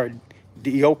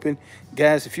TRD Open.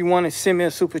 Guys, if you want to send me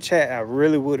a super chat, I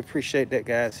really would appreciate that,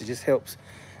 guys. It just helps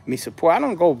me support. I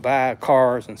don't go buy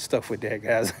cars and stuff with that,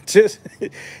 guys.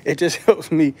 It just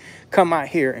helps me come out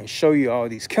here and show you all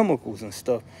these chemicals and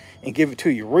stuff and give it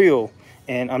to you real.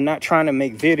 And I'm not trying to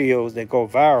make videos that go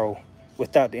viral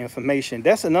without the information.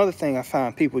 That's another thing I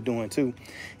find people doing too.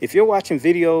 If you're watching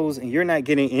videos and you're not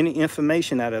getting any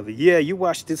information out of it, yeah, you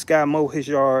watch this guy mow his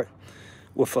yard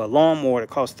with a lawnmower that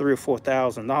costs $3,000 or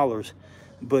 $4,000,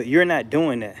 but you're not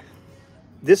doing that.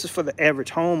 This is for the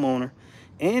average homeowner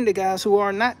and the guys who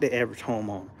are not the average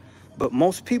homeowner. But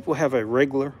most people have a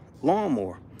regular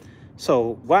lawnmower.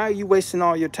 So why are you wasting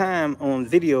all your time on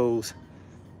videos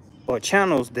or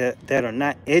channels that are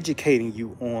not educating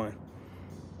you on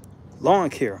lawn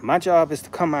care? My job is to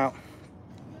come out,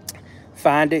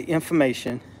 find the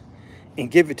information, and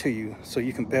give it to you so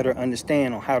you can better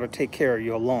understand on how to take care of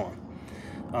your lawn.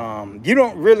 You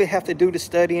don't really have to do the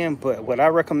studying, but what I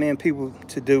recommend people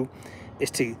to do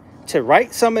is to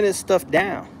write some of this stuff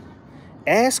down.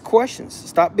 Ask questions.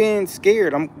 Stop being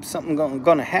scared. Something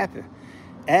gonna happen.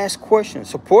 Ask questions.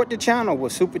 Support the channel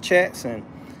with super chats and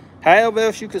however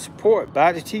else you can support.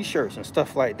 Buy the t-shirts and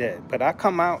stuff like that. But I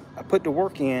come out, I put the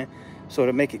work in so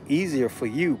to make it easier for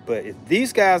you. But if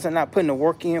these guys are not putting the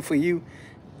work in for you,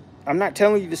 I'm not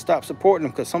telling you to stop supporting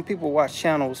them, because some people watch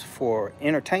channels for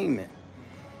entertainment.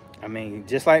 I mean,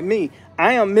 just like me,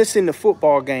 I am missing the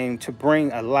football game to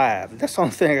bring alive. That's the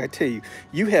only thing I tell you.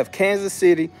 You have Kansas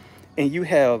City and you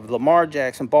have Lamar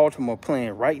Jackson, Baltimore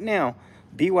playing right now.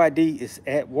 BYD is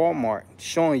at Walmart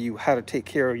showing you how to take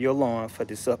care of your lawn for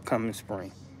this upcoming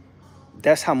spring.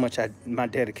 That's how much my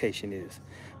dedication is.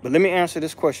 But let me answer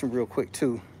this question real quick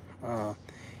too.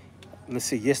 Let's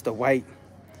see. Yes, the white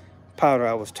powder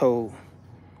I was told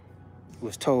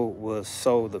was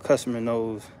so the customer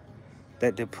knows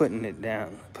that they're putting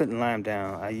lime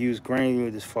down. I used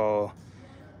granular this fall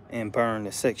and burned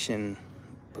the section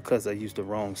because I used the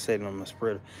wrong setting on my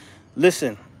spreader.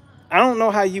 Listen, I don't know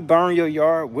how you burn your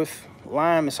yard with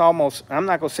lime is almost, I'm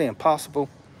not gonna say impossible,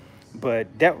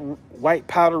 but that white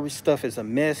powdery stuff is a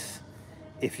mess.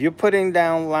 If you're putting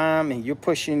down lime and you're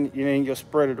pushing, your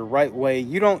spreader the right way,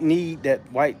 you don't need that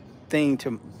white thing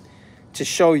to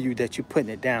show you that you're putting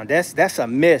it down. That's a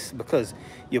miss, because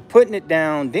you're putting it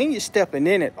down, then you're stepping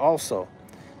in it also,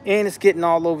 and it's getting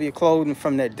all over your clothing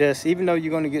from that dust. Even though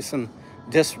you're going to get some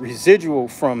dust residual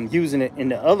from using it in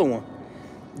the other one,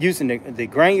 using the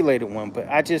granulated one, but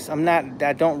I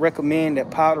don't recommend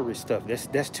that powdery stuff.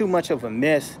 That's too much of a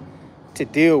mess to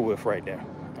deal with right there.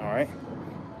 All right,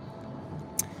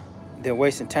 they're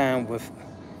wasting time with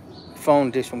phone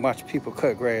addiction watching people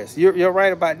cut grass. You're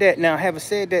right about that. Now, having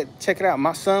said that, check it out.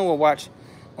 My son will watch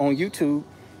on YouTube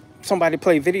somebody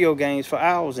play video games for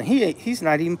hours, and he's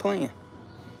not even playing.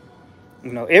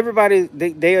 Everybody,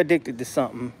 they addicted to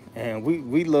something, and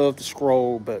we love to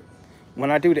scroll, but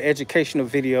when I do the educational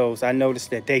videos, I notice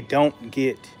that they don't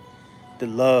get the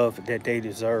love that they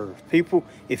deserve. People,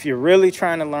 if you're really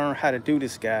trying to learn how to do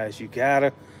this, guys, you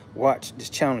gotta watch this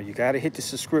channel. You gotta hit the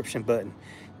subscription button.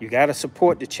 You gotta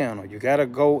support the channel. You gotta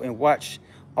go and watch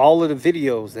all of the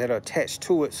videos that are attached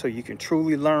to it so you can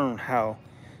truly learn how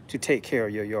to take care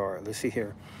of your yard. Let's see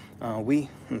here.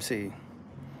 Let's see.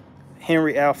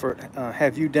 Henry Alford,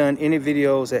 have you done any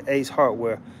videos at Ace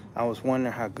Hardware? I was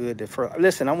wondering how good the first.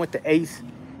 Listen, I went to Ace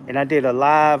and I did a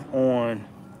live on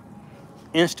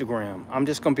Instagram. I'm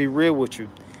just gonna be real with you.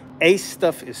 Ace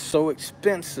stuff is so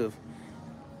expensive.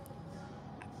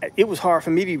 It was hard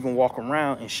for me to even walk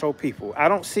around and show people. I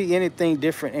don't see anything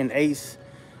different in Ace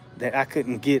that I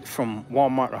couldn't get from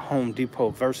Walmart or Home Depot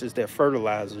versus their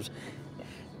fertilizers.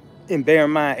 And bear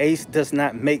in mind, Ace does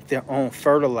not make their own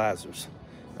fertilizers.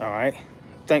 All right.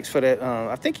 Thanks for that.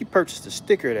 I think you purchased a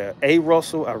sticker there. A.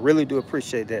 Russell, I really do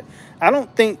appreciate that. I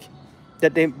don't think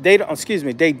that they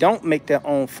don't make their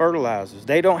own fertilizers.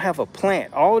 They don't have a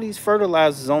plant. All these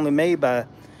fertilizers only made by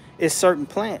certain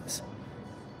plants.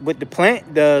 What the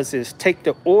plant does is take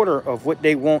the order of what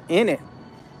they want in it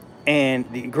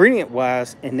and the ingredient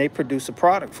wise, and they produce a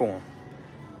product for them.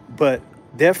 But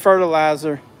their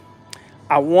fertilizer,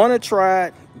 I want to try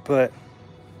it, but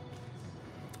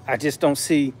I just don't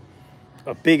see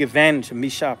a big advantage of me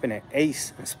shopping at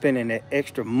Ace and spending that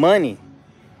extra money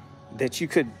that you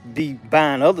could be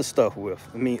buying other stuff with.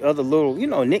 I mean, other little,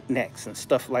 knickknacks and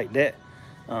stuff like that.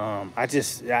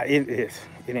 It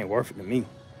ain't worth it to me.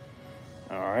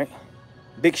 All right.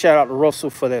 Big shout out to Russell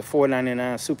for that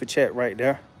 $4.99 super chat right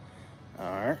there. All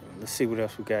right. Let's see what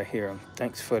else we got here.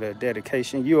 Thanks for the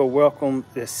dedication. You are welcome,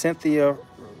 Cynthia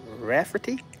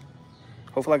Rafferty.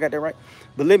 Hopefully I got that right.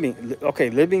 But let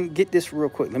me get this real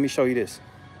quick. Let me show you this.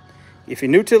 If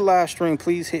you're new to the live stream,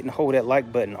 please hit and hold that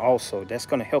like button also. That's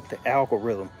going to help the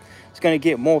algorithm. It's going to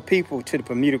get more people to the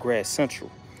Bermuda Grass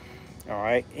Central. All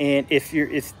right. And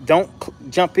don't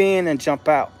jump in and jump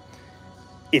out.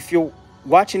 If you're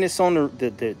watching this on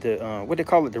the what they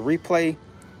call it, the replay,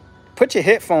 put your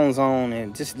headphones on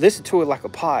and just listen to it like a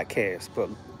podcast. But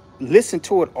listen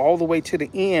to it all the way to the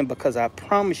end, because I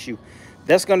promise you,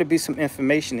 there's going to be some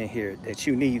information in here that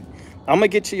you need. I'm going to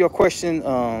get to your question,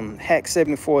 Hack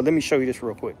 74. Let me show you this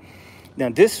real quick. Now,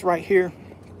 this right here,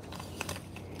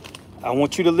 I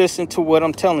want you to listen to what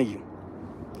I'm telling you.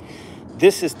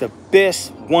 This is the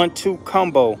best 1-2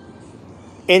 combo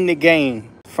in the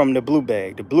game from the blue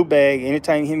bag. The blue bag,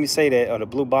 anytime you hear me say that, or the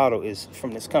blue bottle, is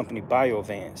from this company,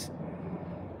 BioVance.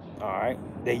 All right.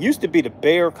 They used to be the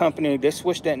Bear Company. They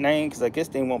switched that name because I guess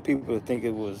they want people to think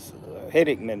it was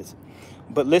headache medicine.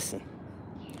 But listen,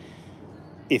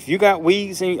 if you got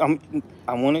weeds, and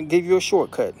I want to give you a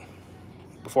shortcut.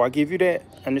 Before I give you that,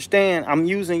 understand, I'm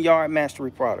using Yard Mastery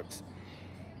products.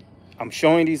 I'm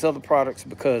showing these other products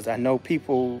because I know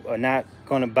people are not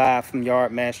going to buy from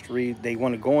Yard Mastery. They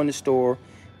want to go in the store,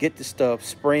 get the stuff,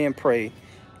 spray and pray,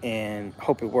 and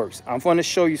hope it works. I'm going to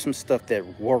show you some stuff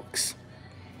that works.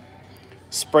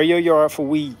 Spray your yard for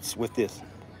weeds with this.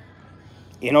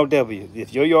 NOW.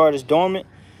 If your yard is dormant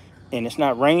and it's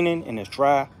not raining and it's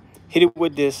dry, hit it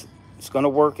with this. It's going to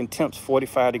work in temps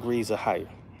 45 degrees or higher.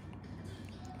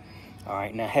 All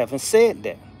right. Now, having said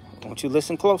that, I want you to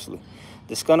listen closely.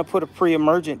 This is going to put a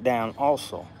pre-emergent down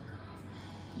also.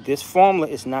 This formula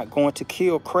is not going to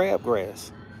kill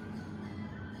crabgrass.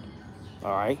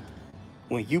 All right.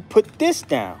 When you put this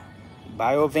down,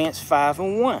 BioVance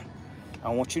 5-in-1, I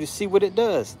want you to see what it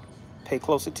does. Pay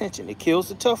close attention. It kills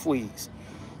the tough weeds,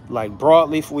 like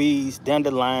broadleaf weeds,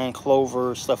 dandelion,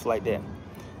 clover, stuff like that.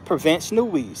 Prevents new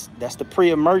weeds. That's the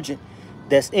pre-emergent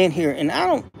that's in here. And I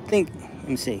don't think, let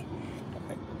me see,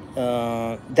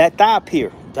 that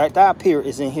thiopyr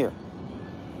is in here.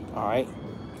 All right.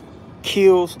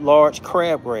 kills large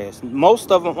crabgrass.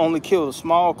 Most of them only kill the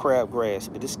small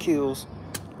crabgrass, but this kills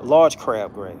large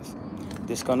crabgrass.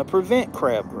 This is going to prevent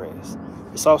crabgrass.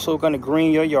 It's also going to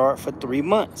green your yard for 3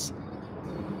 months.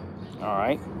 All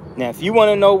right. Now, if you want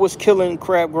to know what's killing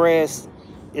crabgrass,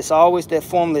 it's always that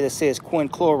formula that says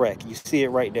quinclorac. You see it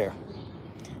right there.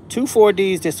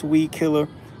 2,4-D is just a weed killer.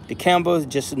 Dicamba is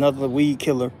just another weed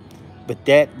killer. But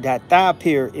that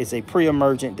thiopyr is a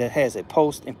pre-emergent that has a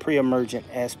post and pre-emergent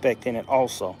aspect in it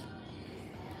also.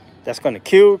 That's going to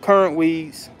kill current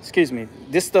weeds. Excuse me.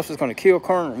 This stuff is going to kill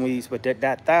current weeds, but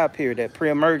that thiopyr, that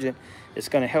pre-emergent, is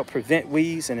going to help prevent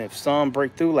weeds. And if some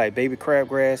break through, like baby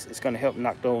crabgrass, it's going to help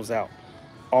knock those out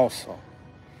also.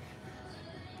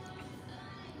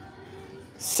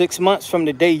 6 months from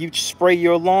the day you spray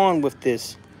your lawn with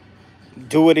this,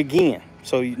 do it again.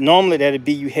 So normally that'd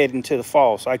be you head into the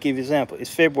fall. So I give you an example.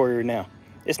 It's February now.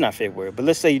 It's not February, but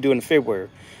let's say you do it in February.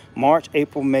 March,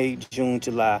 April, May, June,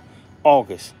 July,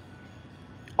 August.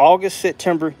 August,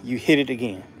 September, you hit it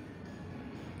again.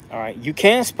 All right. You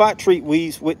can spot treat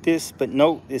weeds with this, but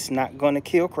no, it's not going to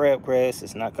kill crabgrass.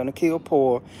 It's not going to kill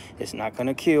poor. It's not going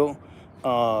to kill,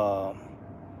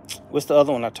 what's the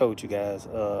other one I told you guys?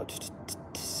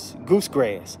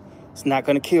 Goosegrass. It's not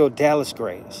going to kill Dallas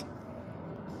grass.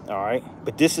 All right,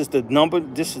 but this is the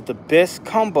best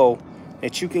combo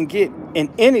that you can get in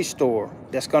any store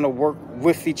that's going to work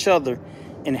with each other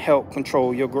and help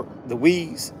control the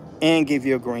weeds and give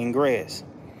you a green grass.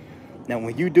 Now,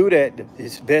 when you do that,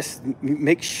 it's best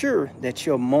make sure that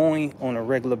you're mowing on a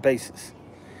regular basis.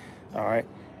 All right,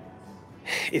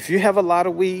 if you have a lot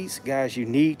of weeds, guys, you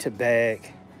need to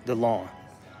bag the lawn.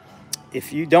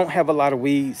 If you don't have a lot of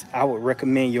weeds, I would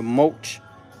recommend you mulch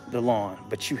the lawn,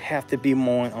 but you have to be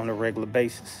mowing on a regular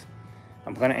basis.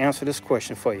 I'm going to answer this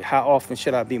question for you. How often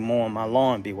should I be mowing my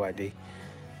lawn, BYD?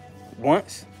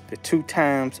 Once to 2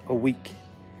 times a week.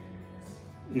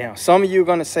 Now, some of you are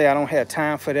going to say, I don't have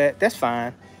time for that. That's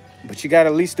fine, but you got to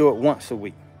at least do it once a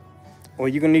week. Or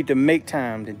you're going to need to make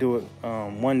time to do it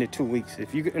 1 to 2 weeks.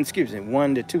 If you, excuse me,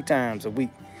 1 to 2 times a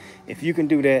week. If you can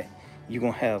do that, you're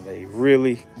going to have a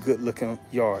really good looking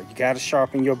yard. You got to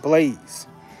sharpen your blades.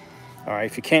 All right,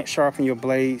 if you can't sharpen your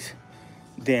blades,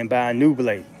 then buy a new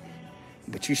blade.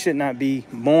 But you should not be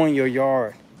mowing your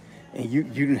yard and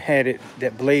you had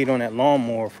that blade on that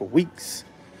lawnmower for weeks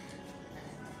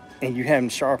and you haven't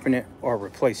sharpened it or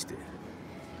replaced it.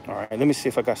 All right, let me see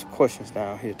if I got some questions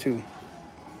down here too.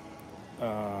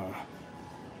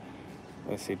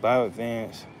 Let's see,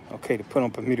 BioAdvance. Okay, to put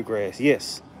on Bermuda grass.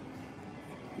 Yes,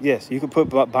 you can put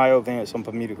BioAdvance on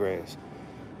Bermuda grass.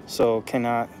 So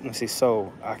let's see,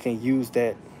 so I can use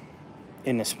that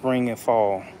in the spring and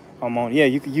fall. Yeah,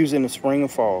 you can use it in the spring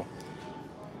and fall.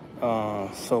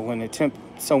 So when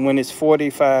it's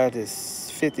 45 to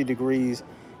 50 degrees,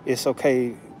 it's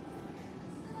okay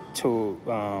to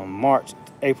March,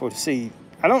 April to seed.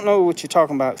 I don't know what you're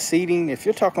talking about seeding. If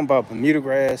you're talking about Bermuda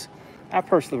grass, I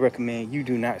personally recommend you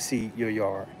do not seed your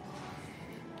yard.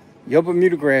 Your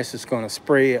Bermuda grass is going to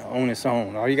spray it on its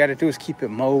own. All you got to do is keep it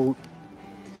mowed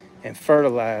and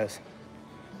fertilize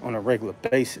on a regular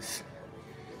basis.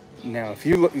 Now,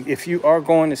 if you are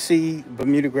going to seed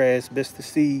Bermuda grass, best to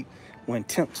seed when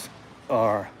temps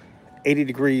are 80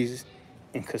 degrees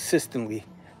and consistently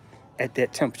at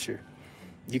that temperature.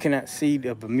 You cannot seed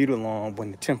a Bermuda lawn when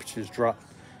the temperatures drop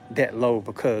that low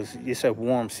because it's a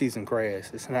warm season grass.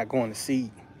 It's not going to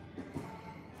seed.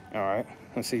 All right,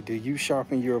 let's see. Do you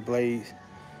sharpen your blades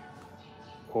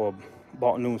or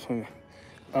bought new ones?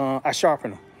 I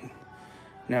sharpen them.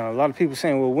 Now, a lot of people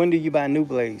saying, well, when do you buy new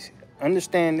blades?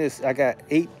 Understand this, I got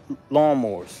 8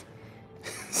 lawnmowers,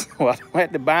 so I don't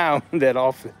have to buy them that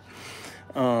often.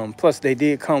 Plus, they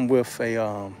did come with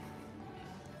a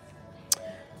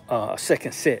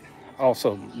second set.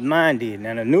 Also, mine did.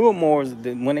 Now, the newer mowers,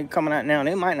 when they're coming out now,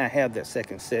 they might not have that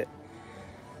second set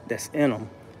that's in them.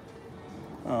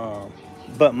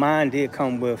 But mine did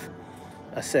come with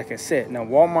a second set. Now,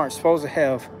 Walmart's supposed to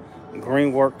have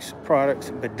Greenworks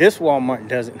products, but this Walmart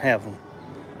doesn't have them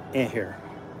in here.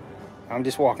 I'm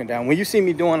just walking down. When you see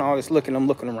me doing all this looking, I'm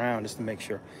looking around just to make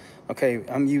sure. Okay,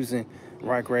 I'm using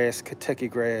ryegrass, Kentucky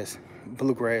grass,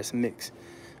 bluegrass mix.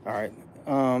 All right,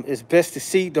 it's best to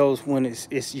seed those when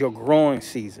it's your growing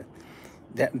season.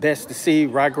 That best to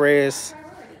seed ryegrass.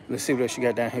 Let's see what else you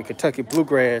got down here. Kentucky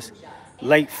bluegrass,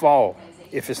 late fall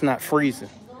if it's not freezing,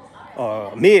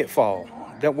 mid fall.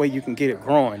 That way you can get it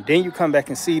growing. Then you come back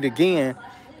and seed again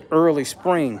early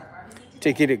spring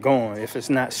to get it going if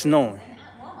it's not snowing.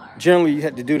 Generally, you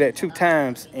have to do that 2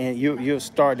 times and you'll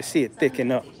start to see it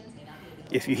thicken up.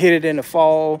 If you hit it in the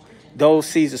fall, those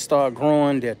seeds will start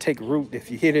growing. They'll take root.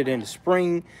 If you hit it in the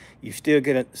spring, you still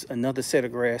get another set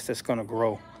of grass that's going to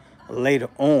grow later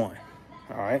on.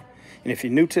 All right. And if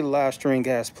you're new to the live stream,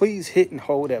 guys, please hit and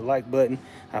hold that like button.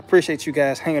 I appreciate you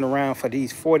guys hanging around for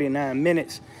these 49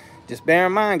 minutes. Just bear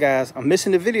in mind, guys, I'm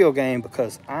missing the video game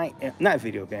because I'm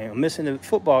missing the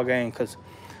football game because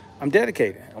I'm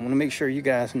dedicated. I want to make sure you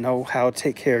guys know how to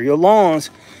take care of your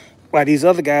lawns while these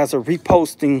other guys are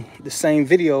reposting the same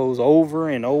videos over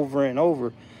and over and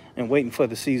over and waiting for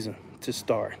the season to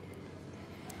start.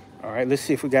 All right, let's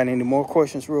see if we got any more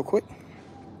questions real quick.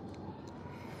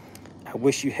 I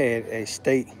wish you had a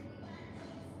state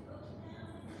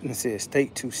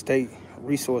to state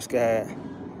resource guide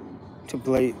to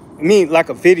blade. I mean, like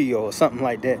a video or something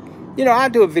like that. You know, I'll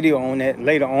do a video on that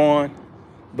later on.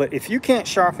 But if you can't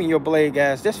sharpen your blade,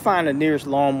 guys, just find the nearest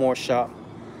lawnmower shop.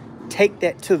 Take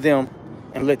that to them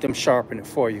and let them sharpen it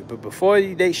for you. But before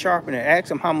they sharpen it, ask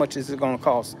them how much is it going to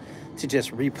cost to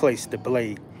just replace the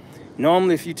blade.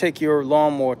 Normally, if you take your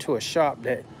lawnmower to a shop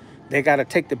that they got to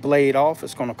take the blade off,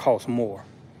 it's going to cost more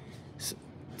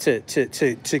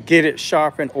to get it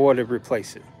sharpened or to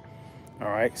replace it. All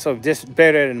right, so just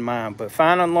bear that in mind. But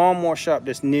find a lawnmower shop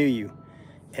that's near you,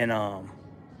 and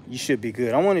you should be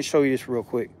good. I want to show you this real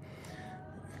quick.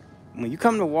 When you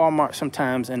come to Walmart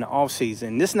sometimes in the off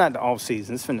season, this is not the off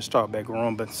season, it's finna start back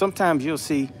on, but sometimes you'll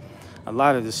see a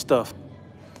lot of this stuff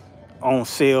on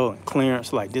sale and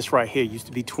clearance. Like this right here used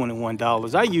to be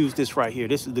 $21. I use this right here.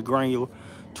 This is the granular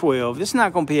 12. It's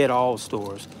not gonna be at all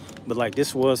stores, but like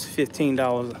this was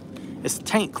 $15. It's a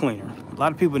tank cleaner. A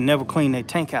lot of people never clean their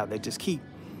tank out. They just keep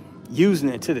using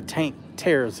it till the tank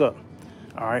tears up.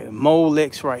 All right,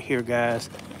 Molex right here, guys.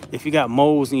 If you got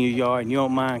moles in your yard and you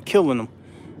don't mind killing them,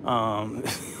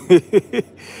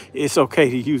 it's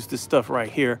okay to use this stuff right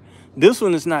here. This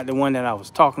one is not the one that I was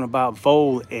talking about,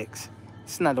 Volex.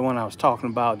 It's not the one I was talking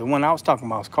about. The one I was talking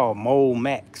about is called Mole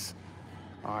Max.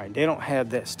 All right, they don't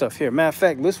have that stuff here. Matter of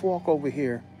fact, let's walk over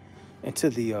here into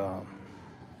the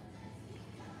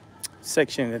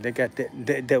section that they got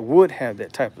that would have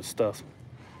that type of stuff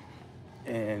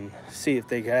and see if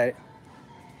they got it.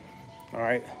 All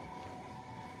right.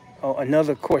 Oh,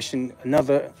 another question.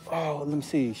 Oh, let me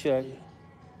see.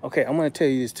 Okay, I'm going to tell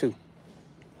you this too.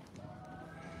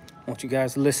 I want you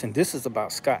guys to listen. This is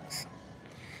about Scott's.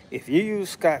 If you use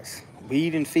Scott's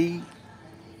weed and feed,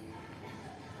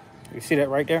 you see that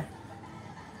right there?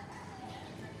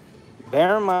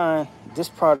 Bear in mind, this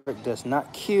product does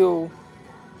not kill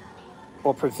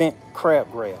or prevent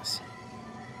crabgrass.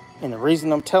 And the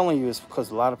reason I'm telling you is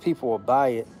because a lot of people will buy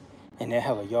it and they'll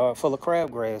have a yard full of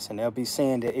crabgrass and they'll be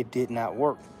saying that it did not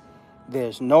work.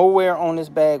 There's nowhere on this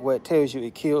bag where it tells you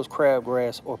it kills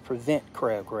crabgrass or prevent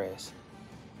crabgrass.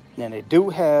 Now they do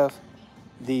have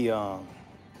the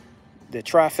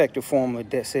trifecta formula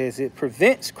that says it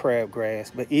prevents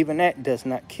crabgrass, but even that does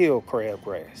not kill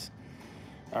crabgrass.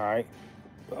 All right.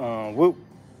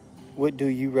 What do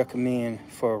you recommend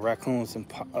for raccoons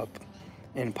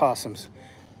and possums?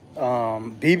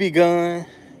 BB gun,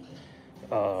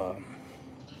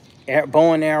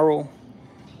 bow and arrow.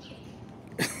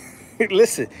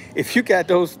 Listen, if you got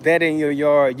that in your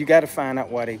yard, you got to find out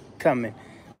why they coming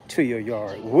to your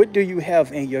yard. What do you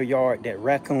have in your yard that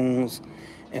raccoons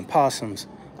and possums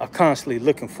are constantly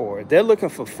looking for? If they're looking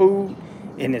for food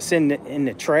and it's in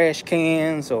the trash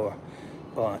cans or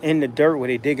in the dirt where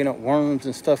they're digging up worms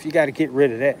and stuff, you got to get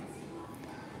rid of that.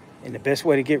 And the best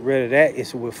way to get rid of that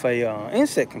is with a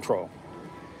insect control.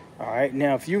 All right.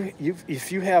 Now, if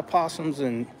you have possums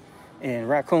and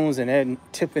raccoons and they're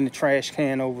tipping the trash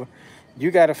can over, you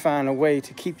got to find a way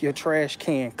to keep your trash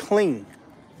can clean.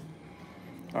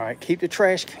 All right. Keep the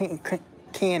trash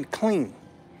can clean.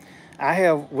 I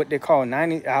have what they call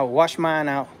I wash mine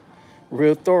out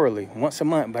real thoroughly once a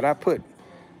month, but I put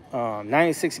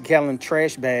 96-gallon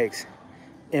trash bags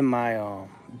in my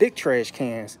big trash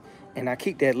cans, and I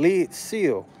keep that lid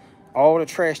sealed. All the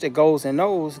trash that goes in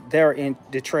those, they're in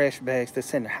the trash bags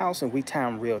that's in the house, and we tie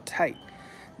them real tight.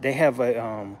 They have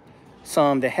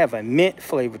some that have a mint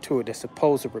flavor to it that's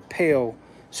supposed to repel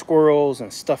squirrels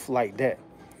and stuff like that.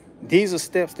 These are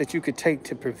steps that you could take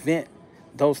to prevent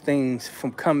those things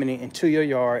from coming into your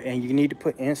yard, and you need to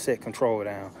put insect control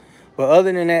down. But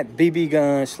other than that, BB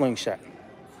gun, slingshot.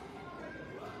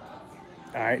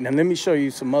 All right, now let me show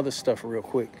you some other stuff real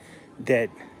quick that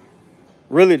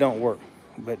really don't work,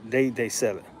 but they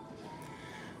sell it.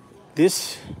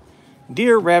 This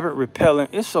deer rabbit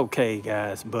repellent, it's okay,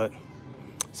 guys, but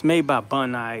it's made by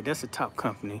Bunai. That's a top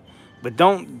company. But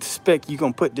don't expect you're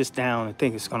going to put this down and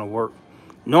think it's going to work.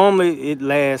 Normally, it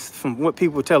lasts, from what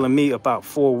people are telling me, about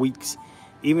 4 weeks.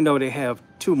 Even though they have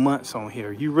 2 months on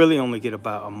here, you really only get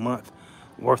about a month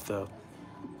worth of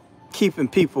keeping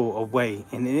people away.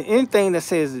 And anything that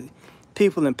says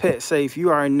people and pets safe, you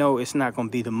already know it's not going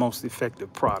to be the most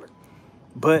effective product.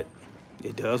 But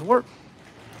it does work.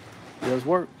 It does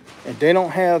work. And they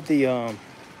don't have here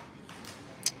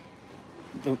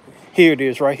it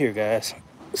is right here, guys.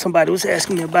 Somebody was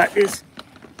asking me about this.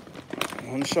 I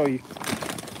want to show you.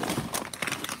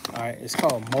 All right, it's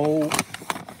called Mold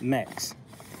Max.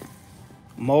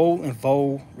 Mold and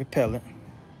vole repellent.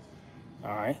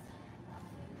 All right.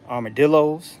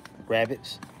 Armadillos,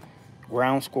 rabbits,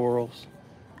 ground squirrels,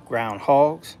 ground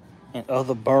hogs, and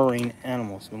other burrowing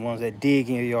animals, the ones that dig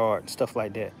in your yard, stuff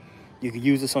like that. You can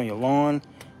use this on your lawn,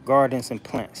 gardens, and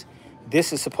plants.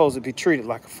 This is supposed to be treated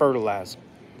like a fertilizer.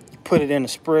 You put it in a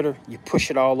spreader, you push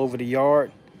it all over the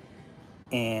yard,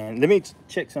 and let me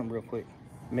check something real quick.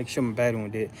 Make sure my battery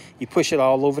went dead. You push it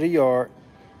all over the yard,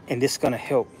 and this is gonna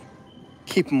help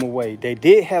keep them away. They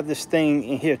did have this thing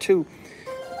in here too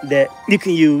that you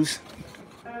can use.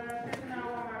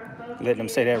 Let them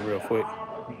say that real quick.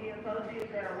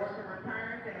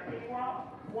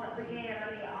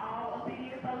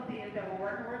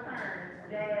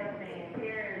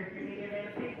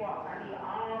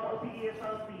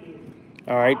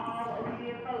 All right.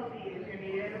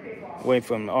 Wait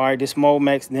for them. All right, this Mold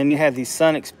Max. Then you have these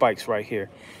sonic spikes right here.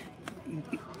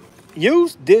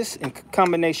 Use this in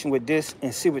combination with this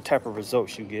and see what type of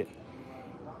results you get.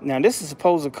 Now, this is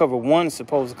supposed to cover, one is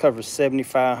supposed to cover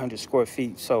 7,500 square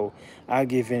feet. So I'll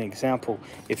give you an example.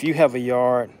 If you have a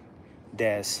yard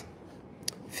that's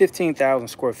 15,000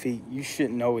 square feet, you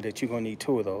should know that you're going to need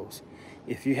 2 of those.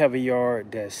 If you have a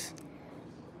yard that's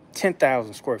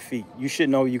 10,000 square feet, you should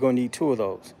know you're going to need 2 of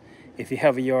those. If you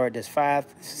have a yard that's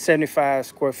 75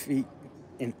 square feet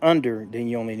and under, then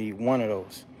you only need 1 of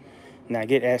those. Now, I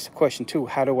get asked the question too,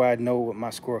 how do I know what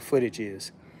my square footage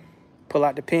is? Pull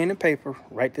out the pen and paper,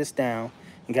 write this down.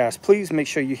 And guys, please make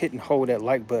sure you hit and hold that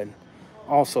like button.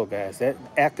 Also, guys, that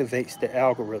activates the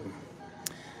algorithm.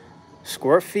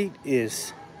 Square feet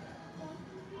is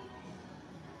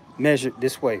measured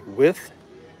this way. Width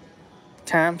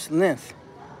times length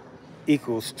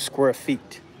equals square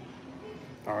feet.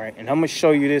 All right, and I'm gonna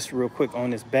show you this real quick on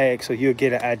this bag so you'll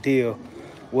get an idea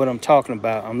what I'm talking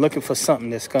about. I'm looking for something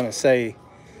that's gonna say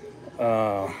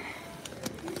how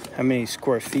many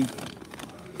square feet.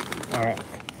 All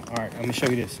right, let me show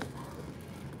you this.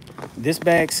 This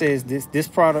bag says this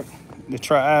product, the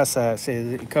triicide,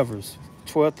 says it covers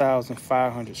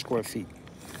 12,500 square feet.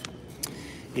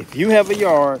 If you have a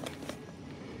yard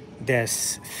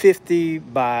that's 50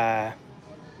 by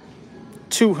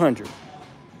 200,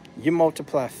 you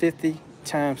multiply 50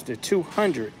 times the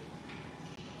 200,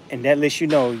 and that lets you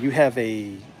know you have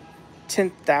a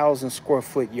 10,000 square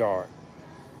foot yard.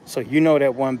 So you know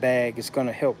that one bag is going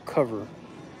to help cover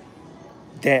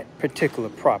that particular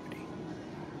property.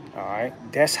 All right,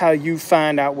 that's how you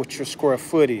find out what your square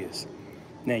foot is.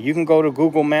 Now you can go to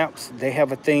Google Maps. They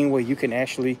have a thing where you can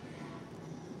actually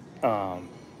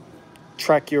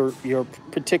track your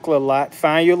particular lot,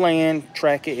 find your land,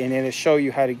 track it, and it'll show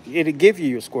you how to, it'll give you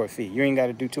your square feet. You ain't got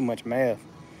to do too much math.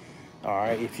 All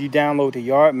right, if you download the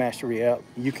Yard Mastery app,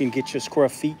 you can get your square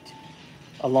feet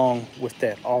along with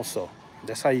that also.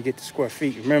 That's how you get the square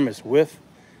feet. Remember, it's width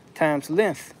times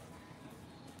length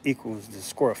equals the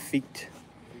square feet.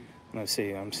 Let's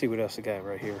see. See what else I got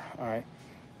right here. All right.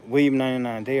 William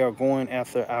 99. They are going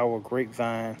after our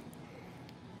grapevine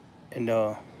and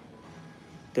the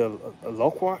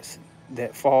loquats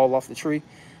that fall off the tree.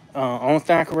 Only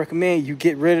thing I can recommend, you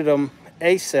get rid of them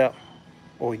ASAP,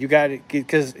 or you got to,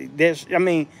 because there's, I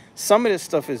mean, some of this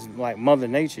stuff is like Mother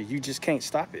Nature. You just can't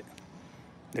stop it.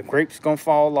 The grapes gonna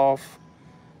fall off.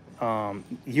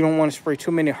 You don't want to spray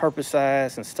too many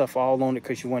herbicides and stuff all on it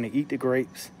because you want to eat the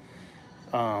grapes.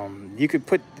 You could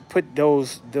put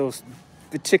those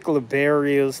particular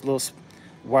barriers, little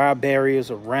wire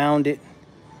barriers around it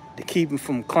to keep them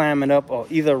from climbing up, or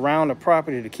either around the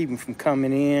property to keep them from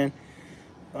coming in.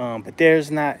 But there's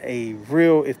not a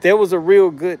real, if there was a real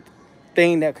good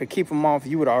thing that could keep them off,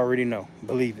 you would already know,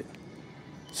 believe it.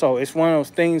 So it's one of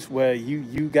those things where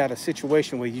you got a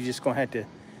situation where you just gonna have to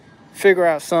figure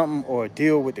out something or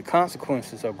deal with the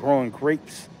consequences of growing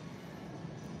grapes.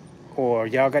 Or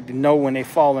y'all got to know when they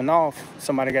falling off,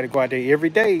 somebody got to go out there every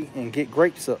day and get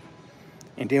grapes up.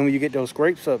 And then when you get those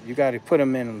grapes up, you got to put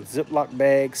them in a Ziploc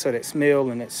bag so that smell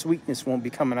and that sweetness won't be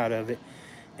coming out of it,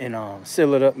 and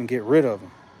seal it up and get rid of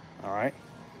them. All right.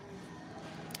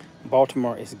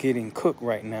 Baltimore is getting cooked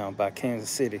right now by Kansas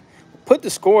City. Put the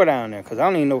score down there because I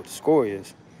don't even know what the score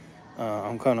is.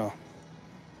 I'm going to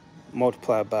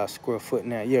multiply by square foot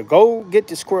now. Yeah, go get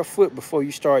the square foot before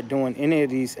you start doing any of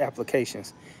these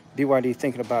applications. BYD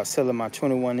thinking about selling my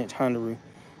 21-inch Honda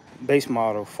base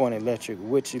model for an electric.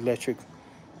 Which electric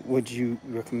would you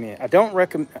recommend? I don't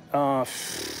recommend. I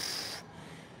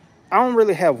don't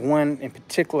really have one in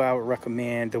particular I would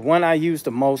recommend. The one I use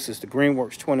the most is the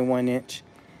Greenworks 21-inch.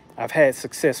 I've had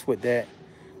success with that.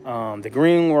 The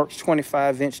Greenworks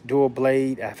 25-inch dual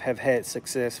blade, I have had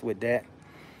success with that.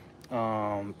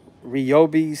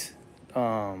 Ryobi's,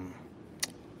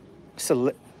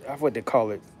 select, what they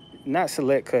call it, not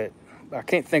select cut. I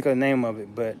can't think of the name of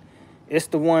it, but it's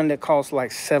the one that costs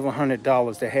like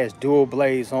 $700 that has dual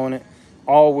blades on it,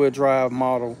 all-wheel drive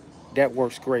model. That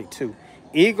works great too.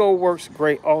 Ego works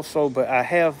great also, but I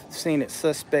have seen it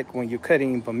suspect when you're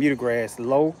cutting Bermuda grass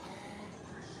low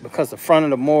because the front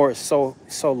of the mower is so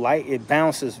light, it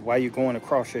bounces while you're going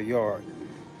across your yard.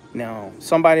 Now,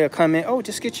 somebody will come in, oh,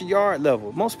 just get your yard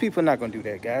level. Most people are not going to do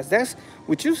that, guys. That's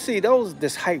what you see,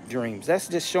 this hype dreams. That's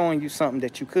just showing you something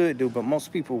that you could do, but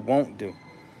most people won't do.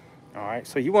 All right,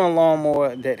 so you want a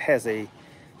lawnmower that has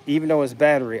even though it's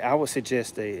battery, I would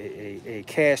suggest a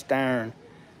cast iron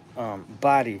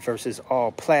body versus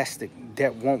all plastic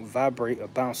that won't vibrate or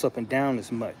bounce up and down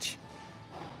as much.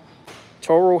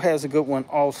 Toro has a good one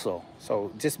also,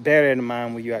 so just bear that in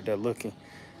mind when you're out there looking.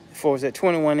 As far as that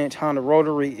 21-inch Honda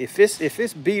rotary, if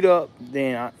it's beat up,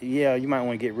 then yeah, you might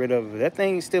want to get rid of it. If that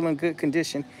thing's still in good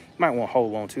condition, you might want to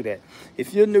hold on to that.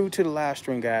 If you're new to the live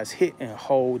stream, guys, hit and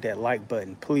hold that like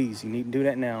button, please. You need to do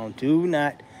that now. Do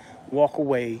not walk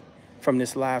away from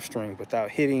this live stream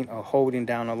without hitting or holding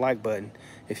down the like button.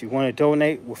 If you want to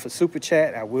donate with a super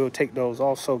chat, I will take those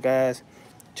also, guys.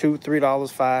 $2, $3, $5,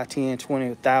 $10,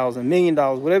 $20, $1,000, $1 million,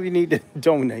 whatever you need to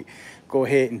donate, go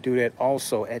ahead and do that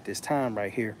also at this time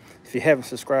right here. If you haven't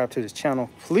subscribed to this channel,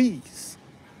 please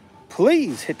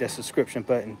hit that subscription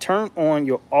button. Turn on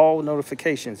your all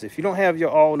notifications. If you don't have your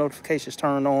all notifications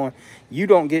turned on, you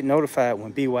don't get notified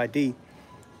when BYD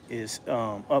is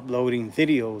uploading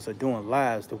videos or doing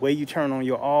lives. The way you turn on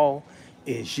your all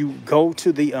is you go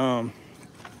to the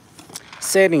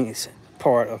settings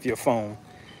part of your phone,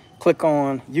 click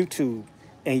on YouTube,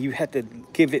 and you have to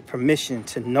give it permission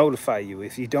to notify you.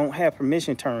 If you don't have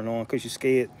permission turned on because you're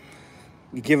scared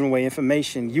you're giving away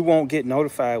information, you won't get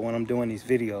notified when I'm doing these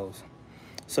videos.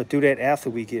 So do that after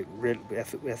we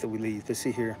after we leave. Let's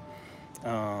see here.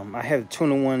 I have a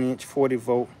 21-inch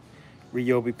 40-volt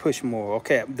Ryobi push mower.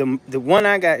 Okay, the one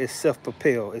I got is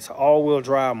self-propelled. It's an all-wheel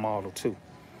drive model too.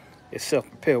 It's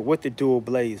self-propelled with the dual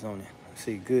blades on it.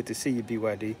 See, good to see you,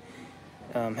 BYD.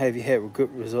 Have you had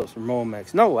good results from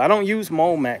Molmax? No, I don't use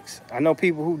Molmax. I know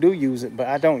people who do use it, but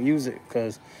I don't use it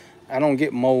because I don't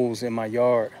get moles in my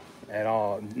yard at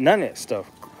all. None of that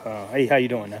stuff. Hey, how you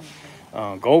doing now?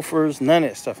 Gophers, none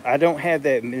of that stuff. I don't have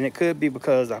that, and it could be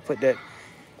because I put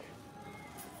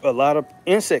a lot of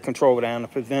insect control down to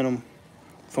prevent them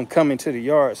from coming to the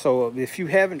yard. So if you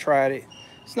haven't tried it,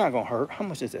 it's not gonna hurt. How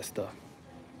much is that stuff?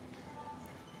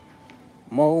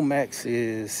 Molmax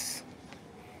is,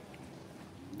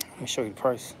 let me show you the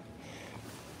price.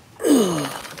 Let's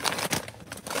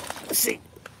see,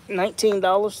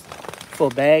 $19 for a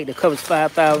bag that covers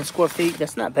 5,000 square feet.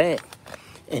 That's not bad.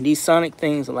 And these Sonic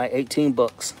things are like 18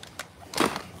 bucks.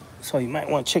 So you might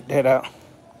want to check that out.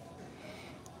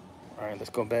 All right, let's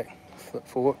go back, flip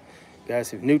forward.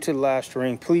 Guys, if you're new to the live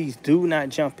stream, please do not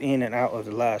jump in and out of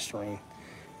the live stream.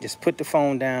 Just put the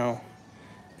phone down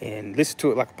and listen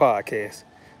to it like a podcast.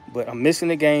 But I'm missing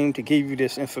the game to give you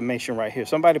this information right here.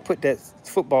 Somebody put that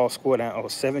football score down,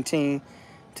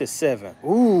 17-7.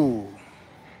 Ooh.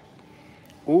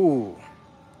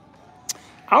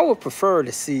 I would prefer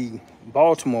to see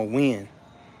Baltimore win.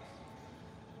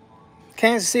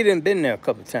 Kansas City done been there a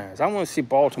couple of times. I want to see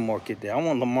Baltimore get there. I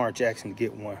want Lamar Jackson to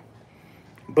get one.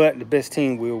 But the best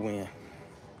team will win.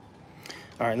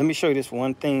 All right, let me show you this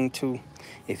one thing too.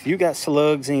 If you got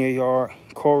slugs in your yard,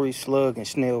 Corey slug and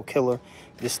snail killer,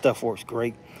 this stuff works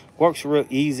great. Works real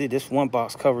easy. This one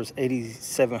box covers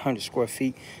 8,700 square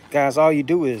feet. Guys, all you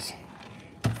do is,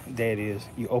 there it is.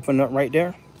 You open up right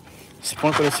there,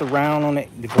 sprinkle this around on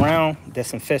the ground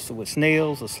that's infested with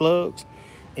snails or slugs.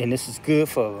 And this is good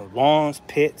for lawns,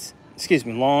 pets,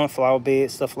 lawn, flower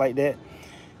beds, stuff like that.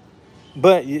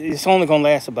 But it's only going to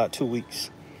last about 2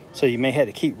 weeks. So you may have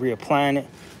to keep reapplying it.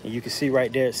 And you can see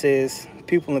right there it says,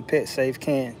 people in pet safe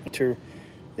can't enter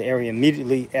the area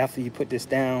immediately after you put this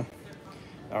down.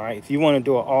 All right, if you want to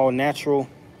do an all natural,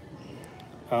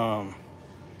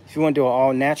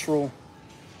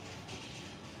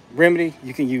 remedy,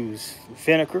 you can use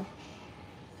vinegar.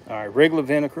 All right, regular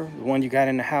vinegar, the one you got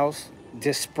in the house.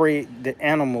 Just spray the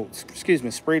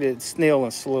spray the snail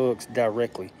and slugs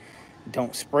directly.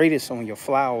 Don't spray this on your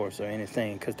flowers or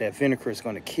anything because that vinegar is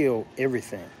going to kill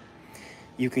everything.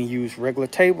 You can use regular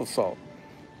table salt,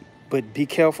 but be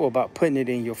careful about putting it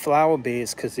in your flower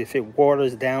beds, because if it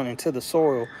waters down into the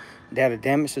soil, that'll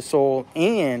damage the soil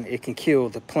and it can kill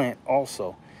the plant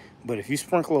also. But if you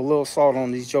sprinkle a little salt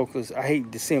on these jokers, I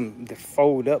hate to see them to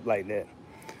fold up like that,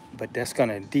 but that's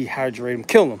gonna dehydrate them,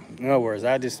 kill them. In other words,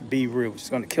 I just be real, it's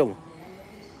gonna kill them.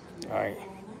 All right.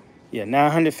 Yeah,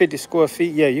 950 square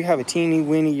feet. Yeah, you have a teeny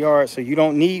weeny yard, so you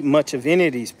don't need much of any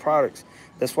of these products.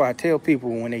 That's why I tell people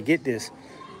when they get this,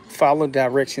 follow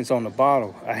directions on the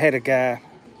bottle. I had a guy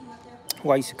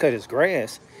who I used to cut his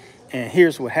grass, and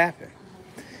here's what happened.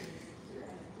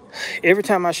 Every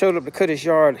time I showed up to cut his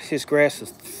yard, his grass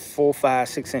was 4, 5,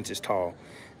 6 inches tall.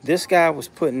 This guy was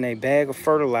putting a bag of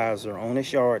fertilizer on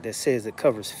his yard that says it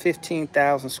covers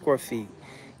 15,000 square feet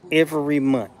every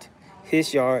month.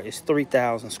 His yard is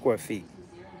 3,000 square feet.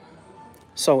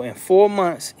 So in 4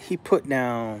 months, he put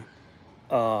down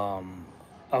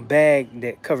a bag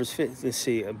that covers, let's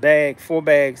see, a bag, 4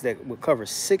 bags that would cover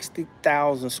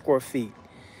 60,000 square feet,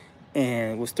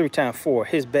 and it was 3 times 4.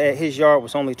 His yard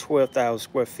was only 12,000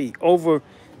 square feet over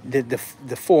the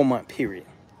 4-month period.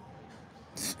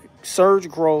 Surge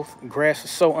growth, grass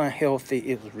was so unhealthy,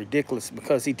 it was ridiculous,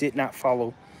 because he did not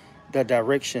follow the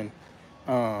direction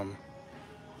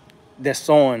that's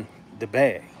on the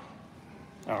bag.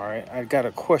 All right, I got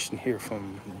a question here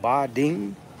from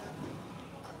Badine.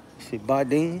 See,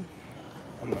 Badine,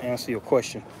 I'm gonna answer your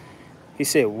question. He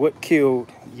said, what killed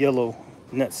yellow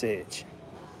nutsedge?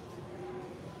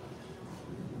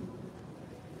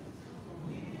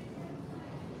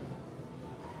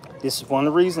 This is one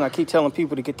of the reasons I keep telling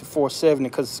people to get to 470,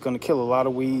 because it's going to kill a lot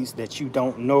of weeds that you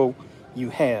don't know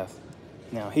you have.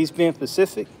 Now, he's being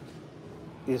specific.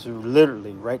 It's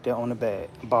literally right there on the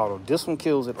bottle. This one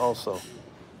kills it also,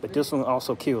 but this one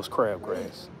also kills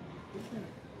crabgrass.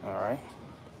 All right.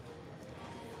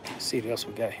 Let's see what else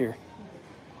we got here.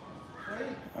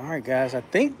 All right, guys. I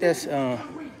think that's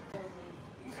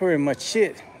pretty much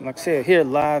it. Like I said, here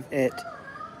live at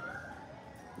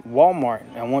Walmart.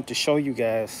 I want to show you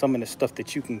guys some of the stuff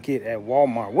that you can get at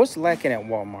Walmart. What's lacking at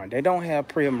Walmart? They don't have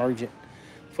pre-emergent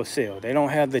for sale. They don't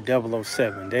have the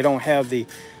 007. They don't have the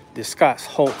Scott's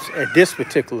Holtz at this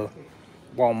particular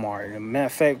Walmart. As a matter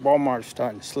of fact, Walmart is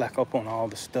starting to slack up on all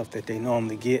the stuff that they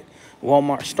normally get.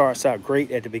 Walmart starts out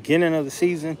great at the beginning of the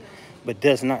season, but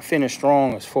does not finish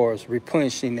strong as far as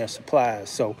replenishing their supplies.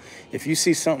 So if you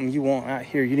see something you want out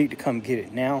here, you need to come get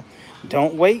it now.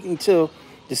 Don't wait until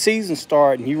the season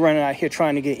starts and you running out here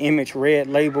trying to get Image Red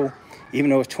Label, even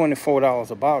though it's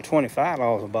 $24 a bottle,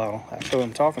 $25 a bottle. That's what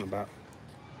I'm talking about.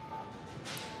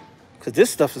 Because this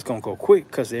stuff is going to go quick,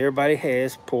 because everybody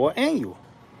has Pour Annual.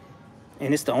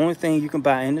 And it's the only thing you can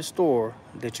buy in the store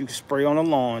that you can spray on the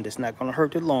lawn that's not going to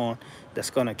hurt the lawn, that's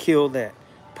going to kill that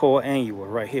Pour Annual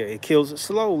right here. It kills it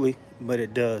slowly, but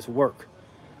it does work.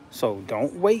 So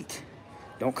don't wait.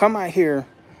 Don't come out here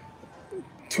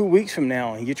 2 weeks from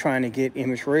now and you're trying to get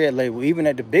Image Red Label. Even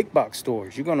at the big box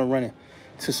stores, you're going to run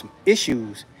into some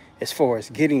issues as far as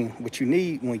getting what you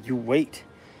need when you wait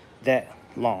that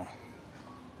long.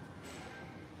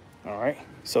 All right,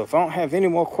 so if I don't have any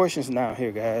more questions down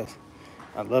here, guys,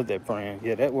 I love that brand.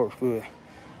 Yeah, that works good.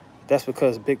 That's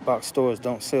because big box stores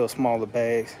don't sell smaller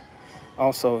bags.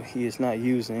 Also, he is not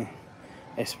using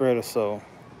a spreader, so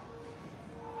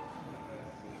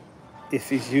if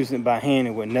he's using it by hand,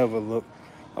 it would never look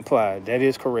applied. That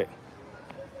is correct.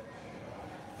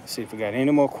 Let's see if we got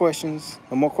any more questions.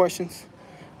 No more questions?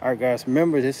 All right, guys,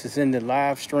 remember, this is in the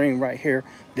live stream right here.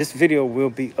 This video will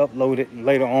be uploaded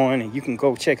later on, and you can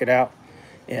go check it out.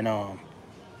 And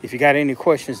if you got any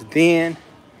questions, then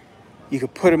you can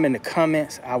put them in the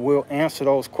comments. I will answer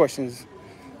those questions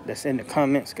that's in the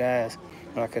comments, guys.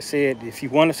 Like I said, if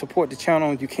you want to support the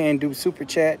channel, you can do super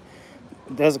chat.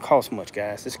 It doesn't cost much,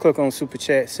 guys. Just click on super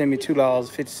chat, send me $2,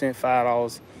 $50,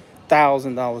 $5,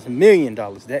 $1,000, $1 million.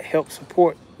 That helps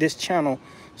support this channel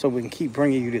so we can keep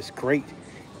bringing you this great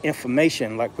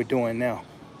information like we're doing now.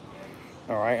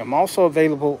 All right, I'm also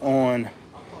available on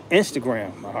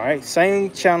Instagram. All right,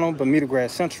 same channel, Bermuda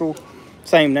Grass Central,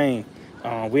 same name.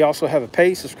 We also have a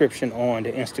paid subscription on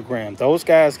the Instagram. Those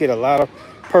guys get a lot of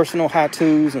personal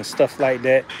how-tos and stuff like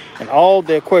that, and all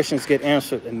their questions get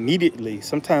answered immediately.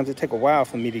 Sometimes it take a while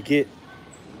for me to get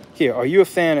here. Are you a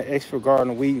fan of Expert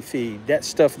Gardener Weed and Feed? That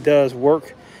stuff does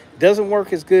work. Doesn't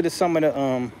work as good as some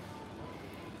of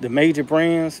the major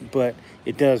brands, but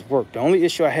it does work. The only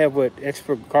issue I have with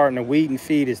Expert Gardener Weed and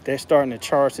Feed is they're starting to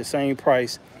charge the same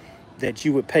price that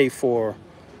you would pay for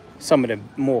some of the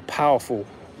more powerful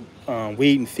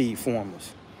weed and feed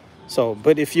formulas. So,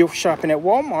 but if you're shopping at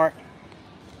Walmart,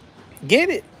 get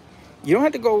it. You don't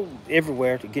have to go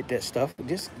everywhere to get that stuff.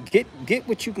 Just get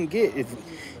what you can get.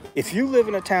 If you live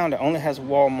in a town that only has a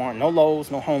Walmart, no Lowe's,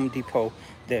 no Home Depot,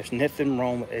 there's nothing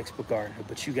wrong with expert gardening.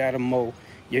 But you gotta mow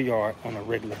your yard on a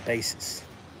regular basis.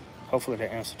 Hopefully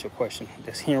that answered your question.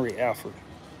 That's Henry Alfred.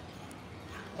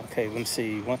 Okay, let me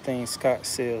see. One thing Scott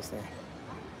sells then.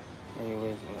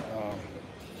 Anyway,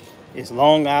 it's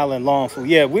Long Island lawn food.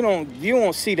 Yeah, you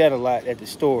won't see that a lot at the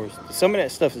stores. Some of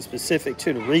that stuff is specific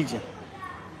to the region.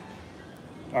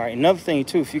 All right, another thing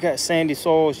too, if you got sandy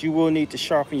soils, you will need to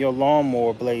sharpen your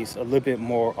lawnmower blades a little bit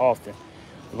more often.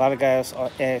 A lot of guys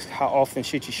ask how often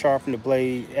should you sharpen the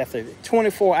blade. After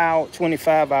 24 hours,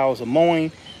 25 hours of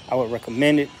mowing, I would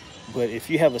recommend it. But if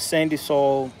you have a sandy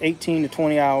soil, 18 to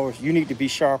 20 hours, you need to be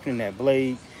sharpening that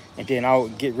blade. And then I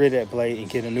would get rid of that blade and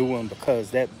get a new one,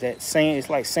 because that sand, it's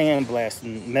like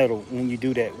sandblasting metal when you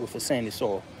do that with a sandy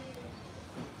soil.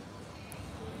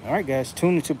 All right, guys,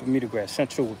 tune into Bermuda Grass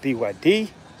Central with BYD.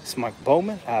 It's Mike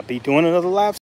Bowman. I'll be doing another live